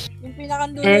S-C-H. yung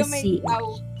pinakandulo yung may itaw.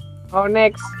 Oh,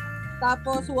 next.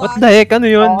 Tapos What the heck? Ano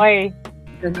yun? Okay.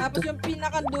 Tapos yung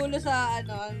pinakandulo sa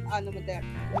ano mo there?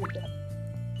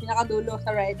 Pinakadulo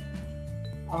sa right.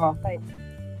 Oh, Right.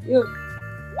 Yun.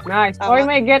 nice. Tama. Oy,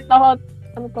 may get out.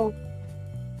 Ano to?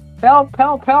 Help.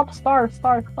 Star.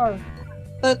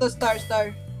 Ito, star.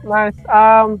 Nice.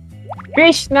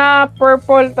 Fish na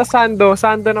purple ta sando.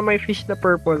 Sando na may fish na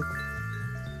purple.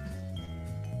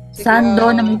 Sige,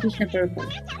 Sando na may fish na purple.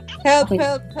 Help. Okay.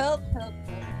 Help.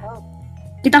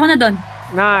 Kita ko na doon.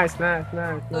 Nice. So,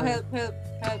 help.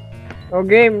 Oh,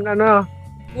 game. Ano?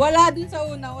 Wala dun sa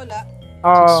una, wala.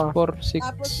 Oh. 6, 4, 6.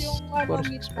 Tapos yung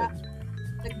gitna.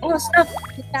 Oh, stop.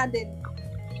 Gitna din.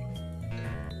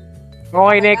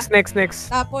 Okay, next.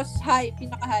 Tapos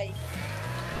pinaka-high.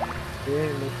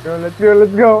 Yeah, let's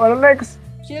go. Ano next?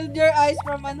 Shield your eyes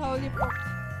from unholy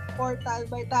portal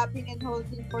by tapping and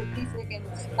holding for 3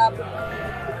 seconds. Tapping and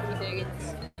holding for 3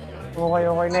 seconds. Okay,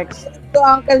 next. So,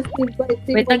 Uncle Steve by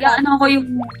Wait, taga-ano ko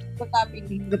yung... tapping.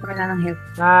 Hindi pa kailangan ng help.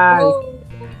 Nice.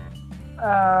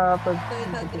 Oh, Pag...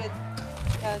 ito, thread.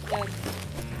 Yan.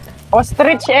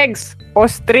 Ostrich eggs.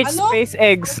 Ostrich Ano? space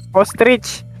eggs.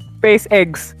 Ostrich space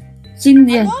eggs. Sino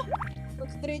yan?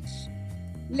 Ostrich.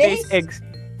 Space Lace? eggs.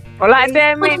 Wala, hindi.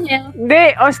 Help. Hindi,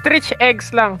 ostrich eggs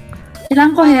lang.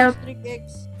 Kailangan ko help. Ostrich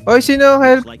eggs. Oy, sino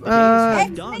help?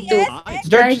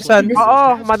 George San.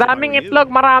 Oo, madaming itlog,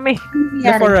 marami.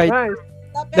 Left or right? Nice.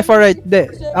 Left or right? De.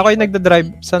 Ako yung nagda-drive.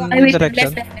 Saan Ay, wait. direction?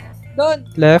 Left. Doon.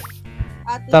 Left.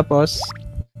 Ate, Tapos.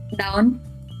 Down.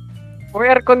 O,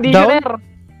 air conditioner.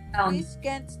 Down. please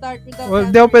can't start without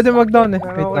Well, di ako pwede mag-down eh.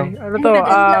 Wait Okay. lang. Ano to?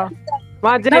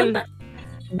 Majel.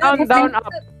 Down, up.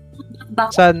 Back.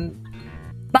 Saan?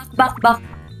 Back.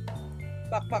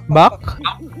 Back?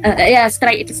 Yeah,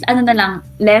 straight. Ano na lang.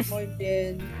 Left.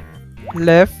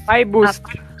 Left. High boost.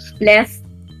 Left.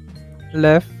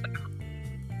 Left.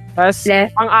 Tapos,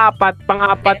 Left.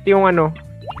 pang-apat yung ano.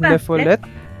 Left ulit.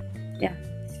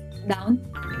 Down.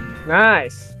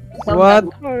 Nice. Down, What?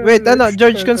 down. Wait, ano?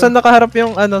 George, kung saan nakaharap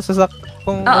yung ano,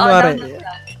 kung Oo, kunwari.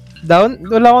 down. Down?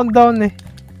 Wala akong down eh.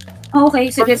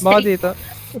 Okay, sige. Baka Straight. dito.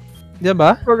 Di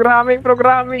ba?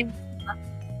 Programming.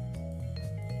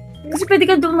 Kasi pwede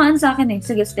ka dumaan sa akin eh.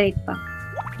 Sige, straight pa.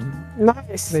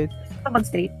 Nice. Wait. Ito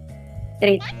mag-straight.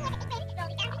 Straight.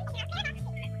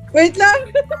 Wait lang!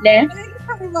 Left.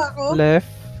 Ano ba ako? Left.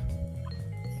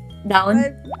 Down.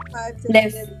 5, 7,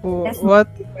 Left. What?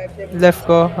 Left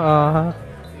ko.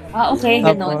 Okay,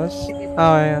 ganon. Tapos.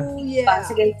 Okay. Yeah.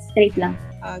 Sige, straight lang.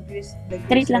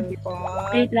 Straight lang.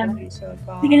 Straight lang.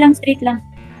 Sige lang, straight lang.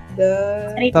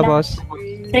 Straight lang. Tapos.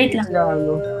 Straight lang.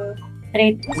 Gago.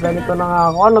 Straight. Ganito na nga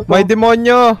ako. Ano to? May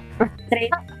demonyo!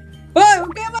 Straight. Hoy!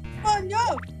 Huwag kayo mag-ponyo!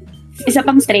 Isa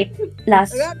pang straight.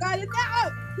 Last. Nagagalit na ako!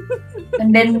 And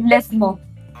then left mo.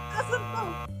 Asan to?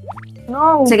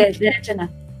 No. Sige, diretso na.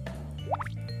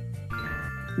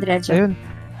 Diretso. Ayun.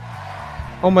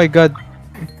 Oh my God.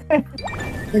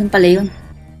 Ganun pala yun.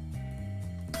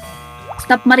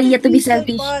 Stop Maria to be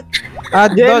selfish. Doon.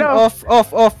 Yellow.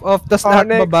 Off. Tas lahat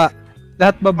next. baba.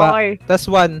 Lahat baba. Okay. Tas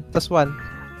 1.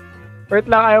 Wait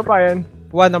lang, ayaw pa yan.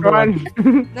 1, number 1.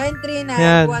 939,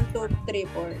 Yan. 1, 2, 3,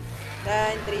 4.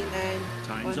 939.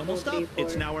 Time's almost up.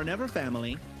 It's now or never,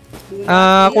 family.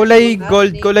 Kulay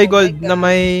gold na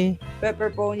may Pepper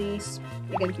ponies.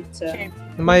 Vegan pizza.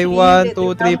 may 1, 2,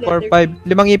 3, 4, 5, 5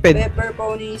 ngipin. Pepper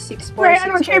ponies, 6, 4, 6, Wait,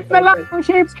 anong shape na lang? Anong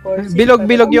shape?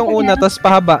 Bilog yung una, tas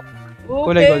pahaba.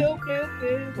 kulay gold. Okay.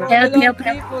 Help.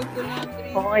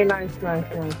 Okay, nice.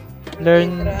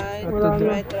 Learn Right, what to do.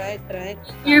 right.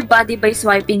 Your body by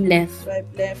swiping left. Swipe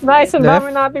left. Nice, ang Left. dami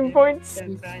nating points.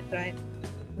 Right.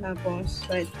 Tapos,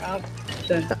 right up.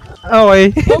 Done.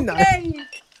 Okay. Okay!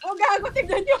 Oh, gago,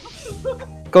 tignan nyo!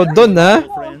 Ikaw doon, ha?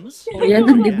 Friends, Yan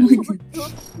ang demonyo.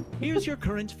 here's your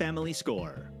current family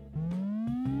score.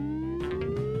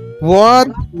 What?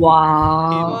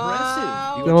 Wow. Impressive.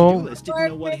 Your No. to-do list didn't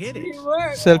know what hit it.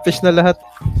 Selfish na lahat.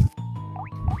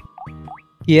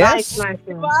 Yes. Nice.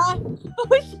 Diba?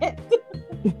 Oh, shit.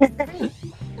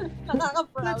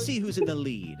 Nakaka-proud. Let's see who's in the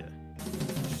lead.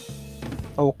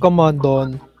 Oh, come on,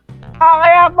 Don.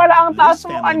 Kaya pala ang taas This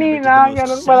mo family member kanina. did the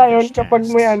most Ganun pala yun selfish kapag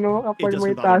may tasks. ano, It kapag may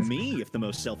doesn't bother task. me if the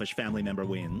most selfish family member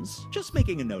wins. Just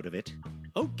making a note of it.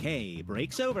 Okay,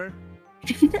 break's over.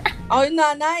 Ako yung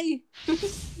nanay.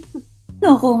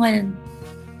 No, ko ngayon.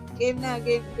 Game na,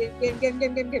 game.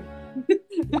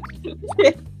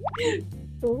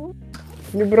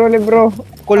 Libro.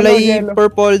 Kulay Ano, yellow?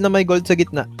 purple na may gold sa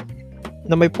gitna.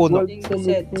 Na may puno. Gold Jingle sa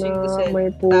set, gitna, jingle set. may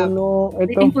puno.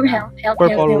 Waiting Ito. for help.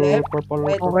 Purple. Left. Purple.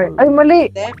 Right. Okay. Ay, mali.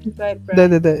 Left, swipe right.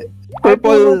 Dede. Ay,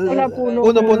 Purple. pala, puno.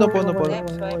 Puno. Left,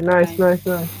 swipe Nice.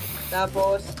 right.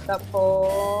 Tapos.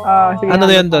 Sige, Ano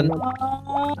na yun, hanap, Don?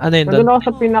 hanap. Ano yun, Nandun Don? ako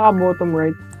sa pinaka-bottom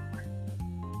right.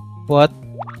 What?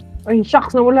 Ay,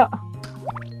 shucks, nawala.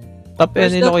 Top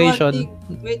Where's any that one location. thing?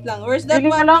 Wait lang. Where's that Pili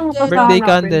one na lang, thing, basta Jello? Birthday hanapin.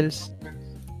 candles.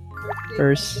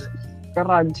 First.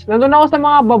 Garage. Nandun ako sa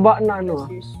mga baba na ano.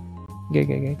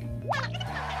 Okay.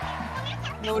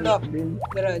 No lock.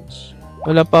 Garage.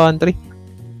 Wala pa pantry.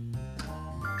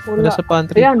 Wala Wala. sa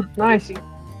pantry. Ayan, nice.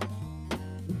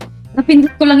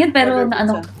 Napindot ko lang yun, pero Order na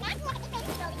ano. pizza.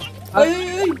 Ay!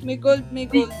 May gold.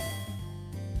 Okay.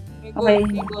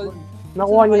 May gold.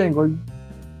 Nakuha niyo na yung gold.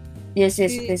 Yes.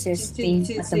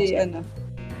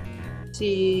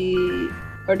 Si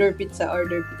order pizza.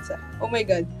 Oh my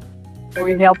god.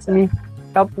 He helped me.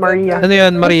 Help Maria. Ano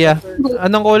yun, Maria?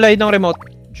 Anong kulay ng remote?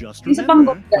 Just Isa pang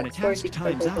remember, when a gold. task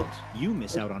times out, you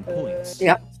miss out on points.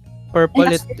 Yeah.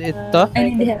 Purple ito? I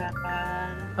need help.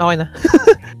 Okay na.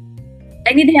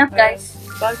 I need help, guys.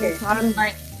 Okay.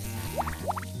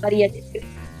 Maria.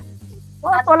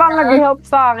 Walang nag-help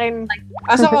sa akin.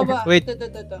 Asa ka ba? Wait.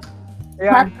 Ito.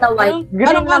 Ayan. Hot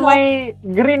na white.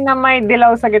 Green na may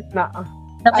dilaw sa gitna.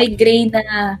 Na may gray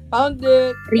na Found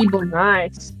it. ribbon.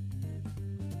 Nice.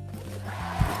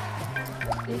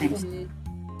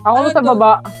 Ako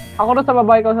na sa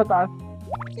baba, ikaw sa taas.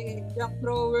 Sige, jump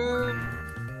thrower.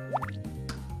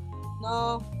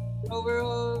 No. Thrower.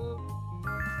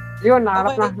 Yun,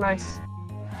 naharap na. Nice.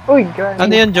 Uy, grabe. Ano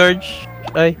yun, George?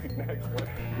 Ay.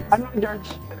 Ano, George?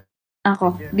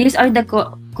 Ako. These are the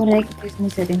correct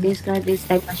Christmas setting. This card is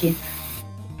type machine.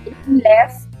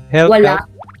 Left, Help. wala.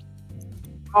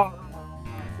 Oh.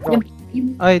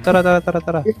 Yung Ay, tara.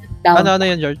 down. Ano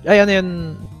yun, George? Ay, ano yun?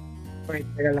 Wait,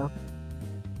 teka lang.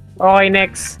 Okay,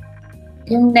 next.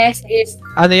 Yung next is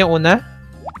Ano yung una?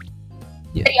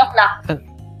 3 o'clock.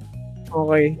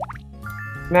 Okay.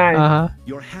 Nice. Aha.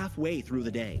 You're halfway through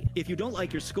the day. If you don't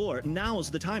like your score,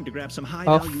 now's the time to grab some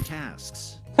Off. high-value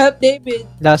tasks. Help David.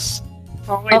 Last.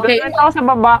 Okay, Okay. doon ako sa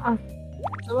baba.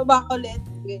 Sa baba ko ulit.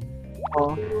 Okay.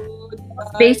 Oh.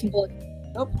 Baseball.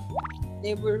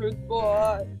 Neighborhood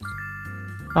boy.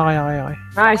 Okay.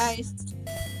 Nice. Nice.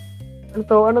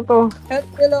 Ano to? Help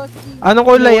velocity. Anong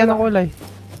kulay?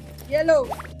 Yellow.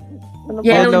 Ano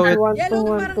Yellow ba? na. Yellow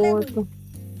na parang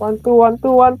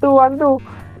 1,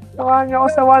 2. Sakahan niyo ako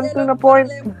sa 1, 2 na point.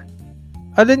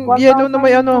 Alin, yellow na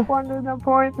may ano? 100 na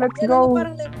point. Let's Yellow go. na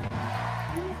parang lemon.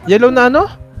 Yellow na ano?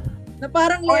 Na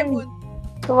parang lemon.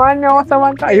 Sakahan niyo ako sa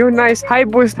 1. Ayun, nice. High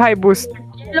boost.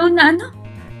 Yellow na ano?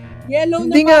 Yellow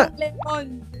Hindi na nga. parang lemon.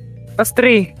 Tapos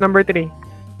 3. Number 3.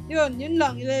 Yun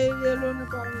lang. Yellow na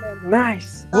parang lemon.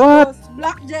 Nice. What? Tapos,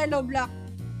 black jello, black.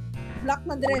 Black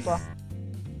na dress.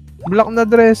 Black na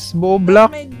dress. Buo black.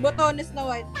 May botones na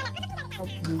white.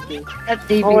 Help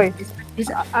David. Okay. This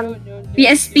Ano? Yun.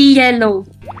 PSP yellow.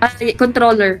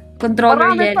 Controller. Controller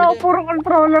Marami yellow. to. Puro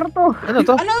controller to. Ano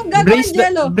to? Ano ang gagawin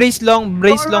jello? Brace long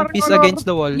piece against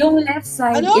the wall. Yung left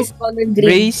side Ano? is color green.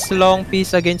 Brace long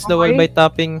piece against the wall by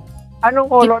tapping. Anong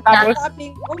color? Tapos,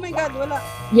 Tapping. Oh my god, wala.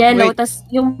 Yellow. Wait. Tas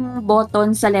yung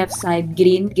button sa left side,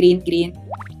 green.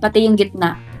 Pati yung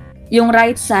gitna. Yung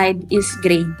right side is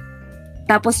gray.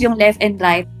 Tapos yung left and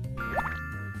right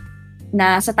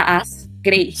na sa taas,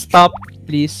 gray. Stop,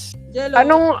 please. Jello.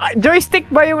 anong joystick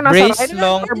ba yung nasa Brace right?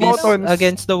 long Or piece buttons?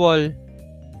 against the wall.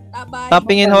 Tabay.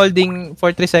 Tapping and holding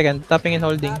for 3 seconds. Tapping and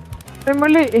holding. Ay,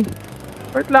 mali eh.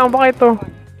 Wait lang, baka ito.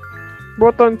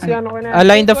 Buttons, yan. Okay na.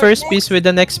 Align the first piece with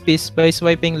the next piece by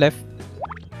swiping left.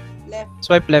 Left.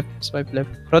 Swipe left.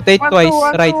 Rotate twice.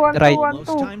 Right. Almost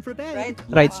time for bed.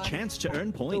 Right. Last chance to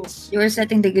earn points. You're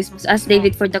setting the gizmos. Ask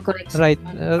David for the correct. Right.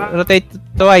 Rotate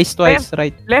twice.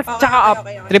 Right. Left, tsaka up.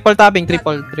 Okay. Triple tapping.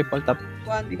 Triple tap.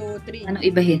 1, 2, 3. Anong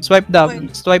ibahin? Swipe down.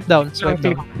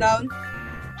 Okay. Down.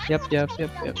 Yep.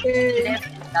 Okay.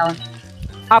 Down.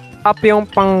 Up yung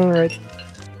pang right.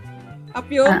 Up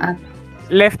yun.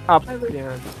 Left up.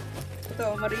 Yan.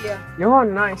 Ito, Maria.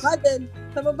 Yun, nice. Madel.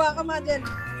 Sa baba ka, Madel.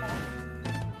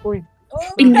 Uy. Oh,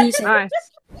 Pinggisan. Nice.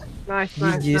 Nice,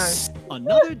 nice, nice.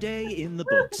 Another day in the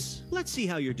books. Let's see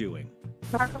how you're doing.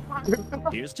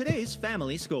 Here's today's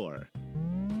family score.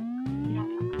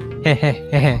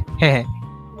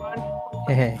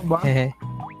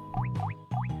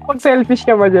 Pag-selfish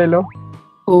ka ba, Jello?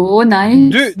 Oh,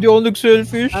 nice. Di ako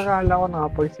nag-selfish. Akala ko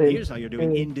nakapag-selfish. Here's how you're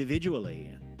doing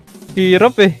individually.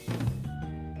 Hirap eh.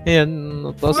 Ayan,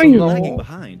 tapos Uy! na Lagging ako.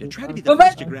 behind, try to be the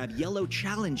first to grab yellow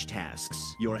challenge tasks.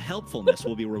 Your helpfulness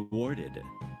will be rewarded.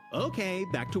 Okay,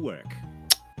 back to work.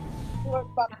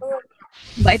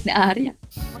 Bait ni Arya.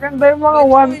 Maganda yung mga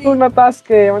 1-2 na task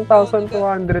eh. 1,200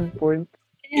 points.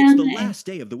 It's the Ayan, eh. last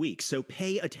day of the week, so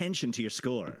pay attention to your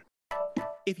score.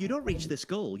 If you don't reach this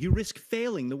goal, you risk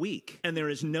failing the week, and there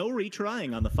is no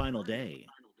retrying on the final day.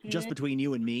 Just between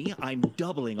you and me, I'm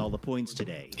doubling all the points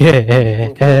today. Uy,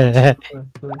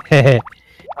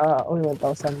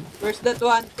 1,000. Where's that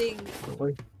one thing?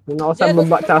 Okay. Doon ako sa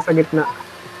baba, tsaka sa gitna.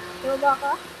 Baba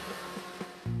ka?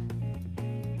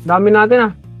 Dami natin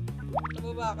ah.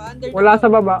 Baba ka? Under Wala sa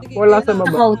baba. Sige, Wala kaya sa na.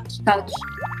 baba. Couch, couch.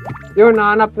 Yun,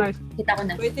 nahanap. Nice. Kita ko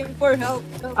na. Waiting for help.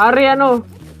 No. Ari, ano?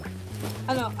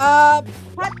 Ano?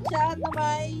 Hot siya na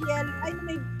may yellow. Ay, na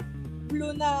may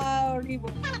blue na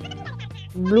ribbon.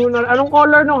 Blue na. Anong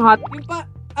color nung hat? Yung pa,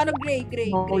 ano, gray.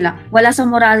 Wala. Wala sa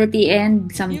morality and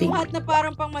something. Yung hat na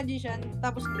parang pang magician,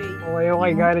 tapos gray. Okay,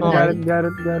 okay. Got it, got it, got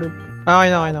it, got it. Okay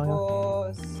na, okay na.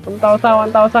 Tapos,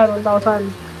 1,000.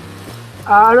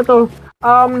 Ano to?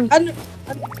 ano?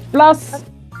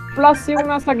 Plus yung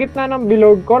nasa gitna ng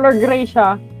bilog. Color gray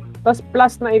siya. Tapos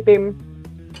plus na itim.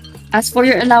 As for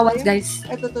your allowance, guys.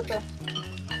 Ito.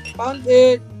 Found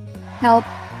it. Help.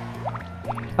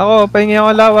 Ako, pahingi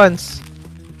ako allowance.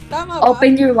 Tama ba?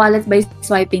 Open your wallet by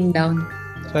swiping down.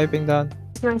 Swiping down.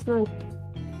 Nice, nice.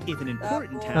 If an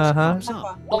important task Uh-huh. comes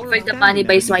up, Offer the money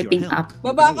by swiping up.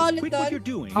 Baba ka ulit quit what doon. you're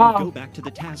doing Ah. and go back to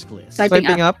the task list.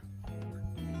 Swiping up.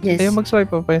 Yes. Ayaw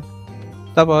mag-swipe up eh.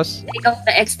 Tapos, Take out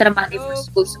the extra money for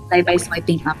school supply by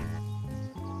swiping up.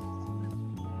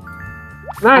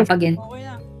 Nice. Up again. Okay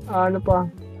na. Ano pa?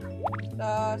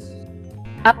 Tapos,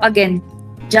 Up again.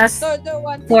 Just the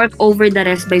one. fork over the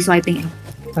rest by swiping up.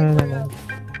 ano naman.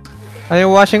 Ay,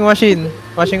 washing machine.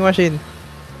 Washing machine.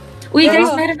 Uy, Pero-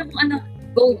 guys, meron akong ano.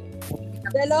 Go.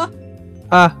 Delo.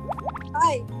 Ah,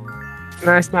 Hi.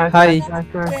 Nice, nice. Hi. Nice, nice.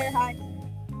 Fair, hi.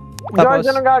 George, Tapos?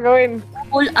 anong gagawin?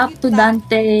 Pull up to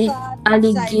Dante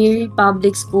Alighieri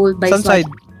Public School by saan side?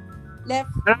 Left.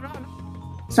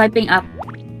 swiping up.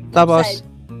 Tapos, Side.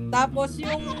 Tapos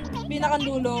yung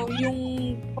pinakandulo, yung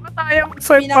Baka tayong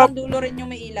swipe up. pinakandulo rin yung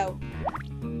may ilaw.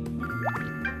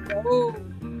 Oh.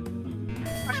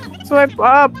 Swipe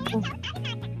up.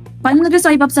 Paano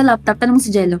nag-swipe up sa laptop? Tanong mo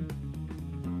si Jello.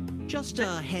 Just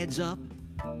a heads up.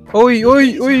 uy,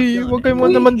 huwag kayo mo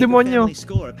naman demonyo.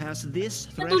 Score past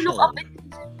this Natulog threshold. up.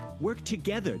 Work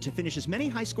together to finish as many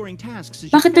high-scoring tasks as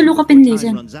you Bakit can tulog ka, before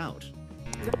Pinlisen? time runs out.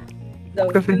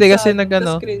 Hindi kasi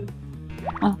nag-ano.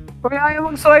 Kung ayaw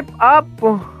mag-swipe up.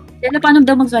 Jello, paano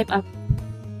daw mag-swipe up?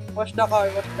 Watch the car.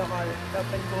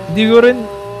 Dapat ko. Di ko rin.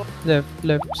 Left,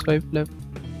 swipe left.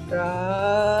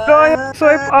 Ayaw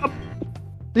swipe up.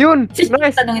 Yun.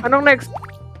 Nice. Tanongin. Anong next?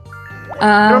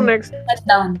 Anong next? Swipe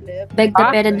down. Beg the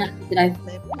Ah? parent na drive.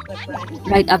 Left, right.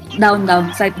 Right up. Down.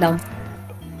 Swipe down.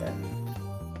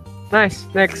 Nice.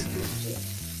 Next.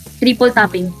 Triple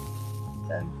tapping.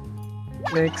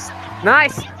 Next.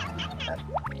 Nice.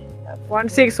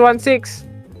 1-6. 1-6.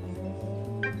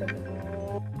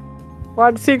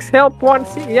 Help.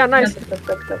 1-6. Yeah, nice.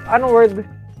 Anong word?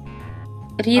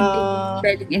 Read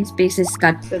spelling in spaces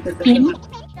cut. Team.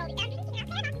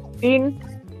 Team.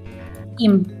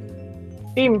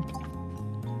 STEAM.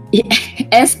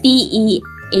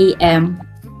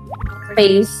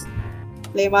 Space.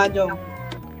 Play mahjong.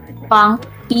 Punk.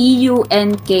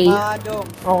 PUNK. Mahjong.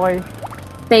 Okay.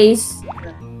 Space.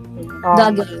 Do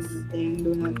Goggles.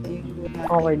 Nothing.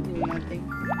 Okay.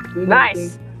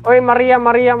 Nice. Oy, Maria.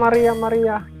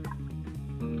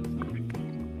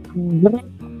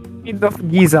 Pyramid of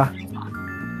Giza.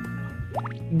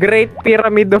 Great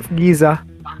Pyramid of Giza.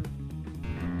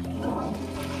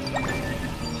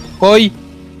 Hoy!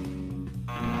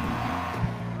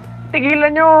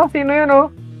 Tigilan nyo. Sino yun, oh?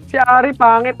 Si Ari,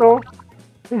 pangit, oh.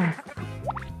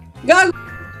 Gag!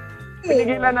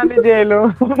 Tigilan na ni Jello.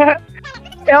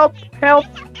 Help.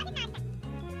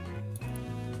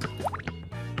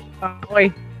 Okay.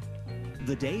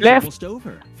 The day is Left. almost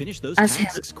over. Finish those As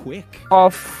tasks quick.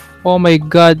 Off. Oh my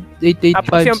god.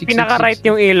 Tapos 885, yung pinaka-right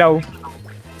yung ilaw.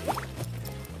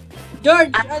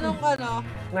 George, anong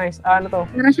Nice. Ano to?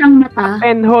 Meron siyang mata.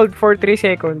 And hold for 3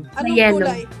 seconds. Anong Yellow.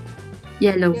 kulay?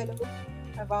 Yellow. Yellow.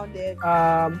 found it.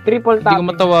 Triple Hindi ko tapping.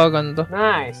 matawagan to.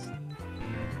 Nice.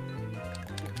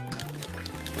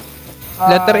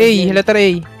 Letter A, Game. letter A.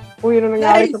 Uy, ano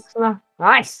nangyari? Nice. Tapos na.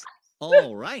 Nice.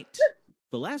 All right.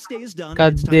 The last day is done.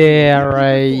 God It's time for your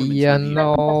damn, weekly yan performance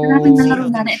no. Maraming review. nalaro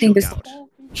na ito yung gusto ko.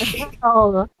 Oo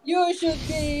nga. You should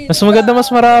be. Mas maganda, mas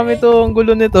marami to. Ang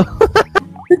gulo nito.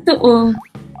 Totoo.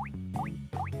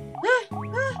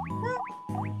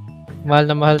 Mahal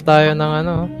na mahal tayo ng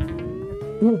ano.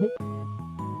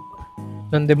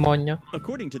 Ng demonyo.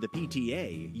 According to the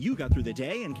PTA, you got through the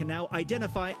day and can now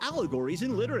identify allegories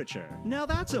in literature. Now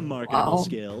that's a marketable Wow.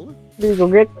 skill. Hindi ko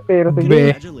get, pero sige.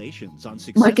 Be. Congratulations on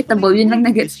Marketable, successfully yun lang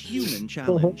completing nag-gets. this human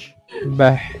challenge.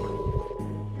 Bah.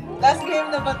 Last game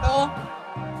na ba to?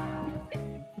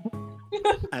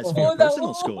 As for your Oh, no.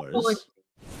 personal scores,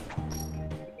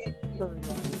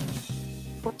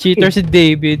 Cheater si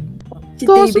David. Si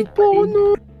David pa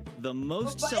rin. the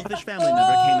most selfish family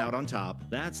member came out on top.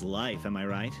 That's life, am I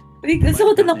right? Uy, gusto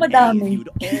ko ito ng Might have been A if madami.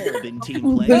 you'd all been team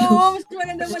Ang players. Oo, mas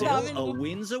maganda Still, madami. a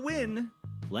win's a win.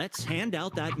 Let's hand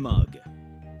out that mug.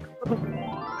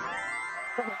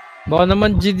 Baka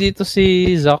naman G dito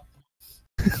si Zach.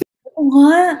 Oo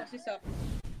nga.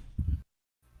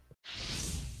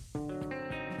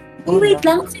 Uy, wait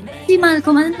lang. Si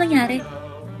Malcolm, ano nangyari?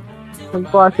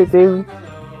 Nag-positive.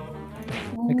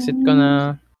 Exit ko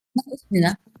na. Nakuha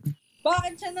nila?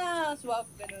 Bakit siya na swap?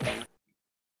 Ganun.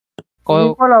 Hindi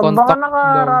ko alam. Baka Contact daw.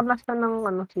 nakaranas siya ng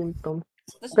symptoms.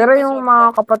 Tapos Pero yung nagpa-swap mga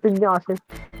ka. kapatid niya kasi.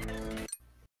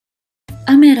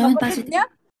 Ah, meron. Kapatid Positive. niya?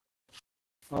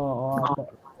 Oo.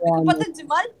 Kapatid si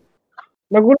Mal?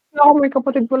 Nagulat na ako, may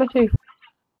kapatid pala siya eh.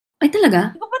 Ay, talaga?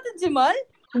 Kapatid si Mal?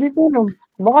 Hindi ko alam.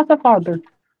 Baka sa father.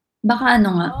 Baka ano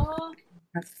nga.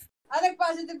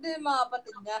 Nag-positive din yung mga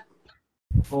kapatid niya.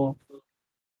 Oo.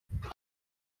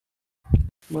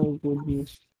 My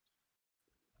goodness.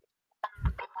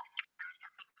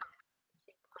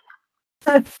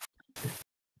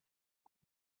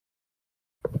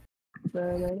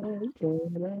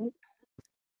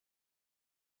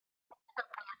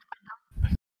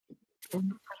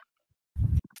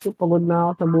 Pagod na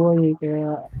ako sa buhay eh,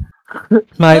 kaya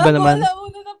Maiba naman.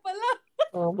 Una na pala.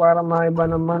 para maiba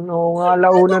naman. Oo nga,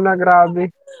 launa na, grabe.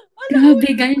 Grabe,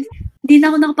 guys. Hindi na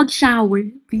ako nakapag-shower.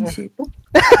 Visit.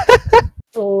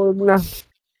 Oo na.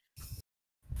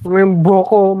 Yung buhok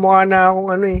ko, mukha na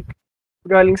akong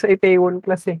galing sa Itaewon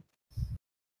class eh.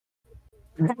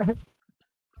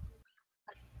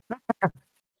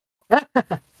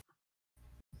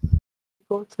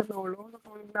 Go sa lolo,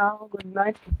 natulog na ako. Good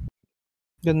night.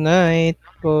 Good night,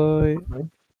 boy.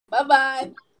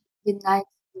 Bye-bye. Good night.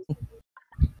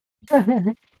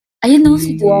 Ayun no,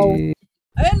 si Wow.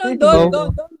 Ayun, no, Wow.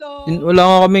 Don. Wala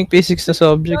nga kaming physics na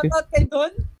subject eh. Shoutout kay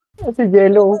Don. Si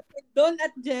Jello. Don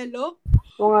at Jello.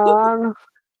 Mga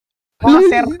mga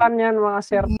sertan yan, mga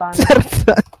sertan.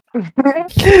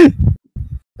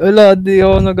 Wala, di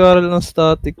ako nag-aaral ng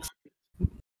statics.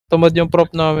 Tamad yung prop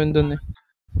namin dun eh.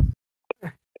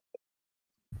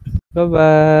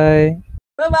 Bye-bye.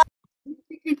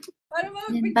 Para mga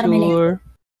Yan, para may Sure.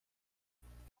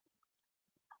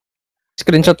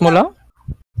 Screenshot mo lang?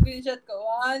 screenshot ko.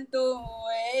 1, 2,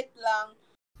 wait lang.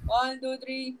 1, 2,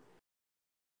 3.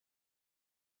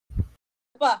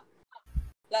 Pa.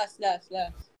 Last. 1,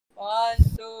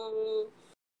 2.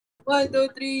 1, 2,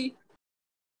 3.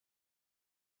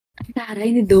 Ang taray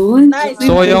ni Don. Nice.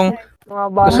 Gusto ko yung, Mga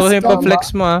bata. gusto ko yung pa-flex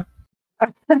mo ah.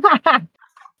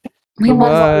 May mga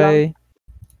Bye.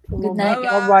 Good night.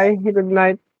 Bye-bye. Good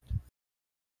night.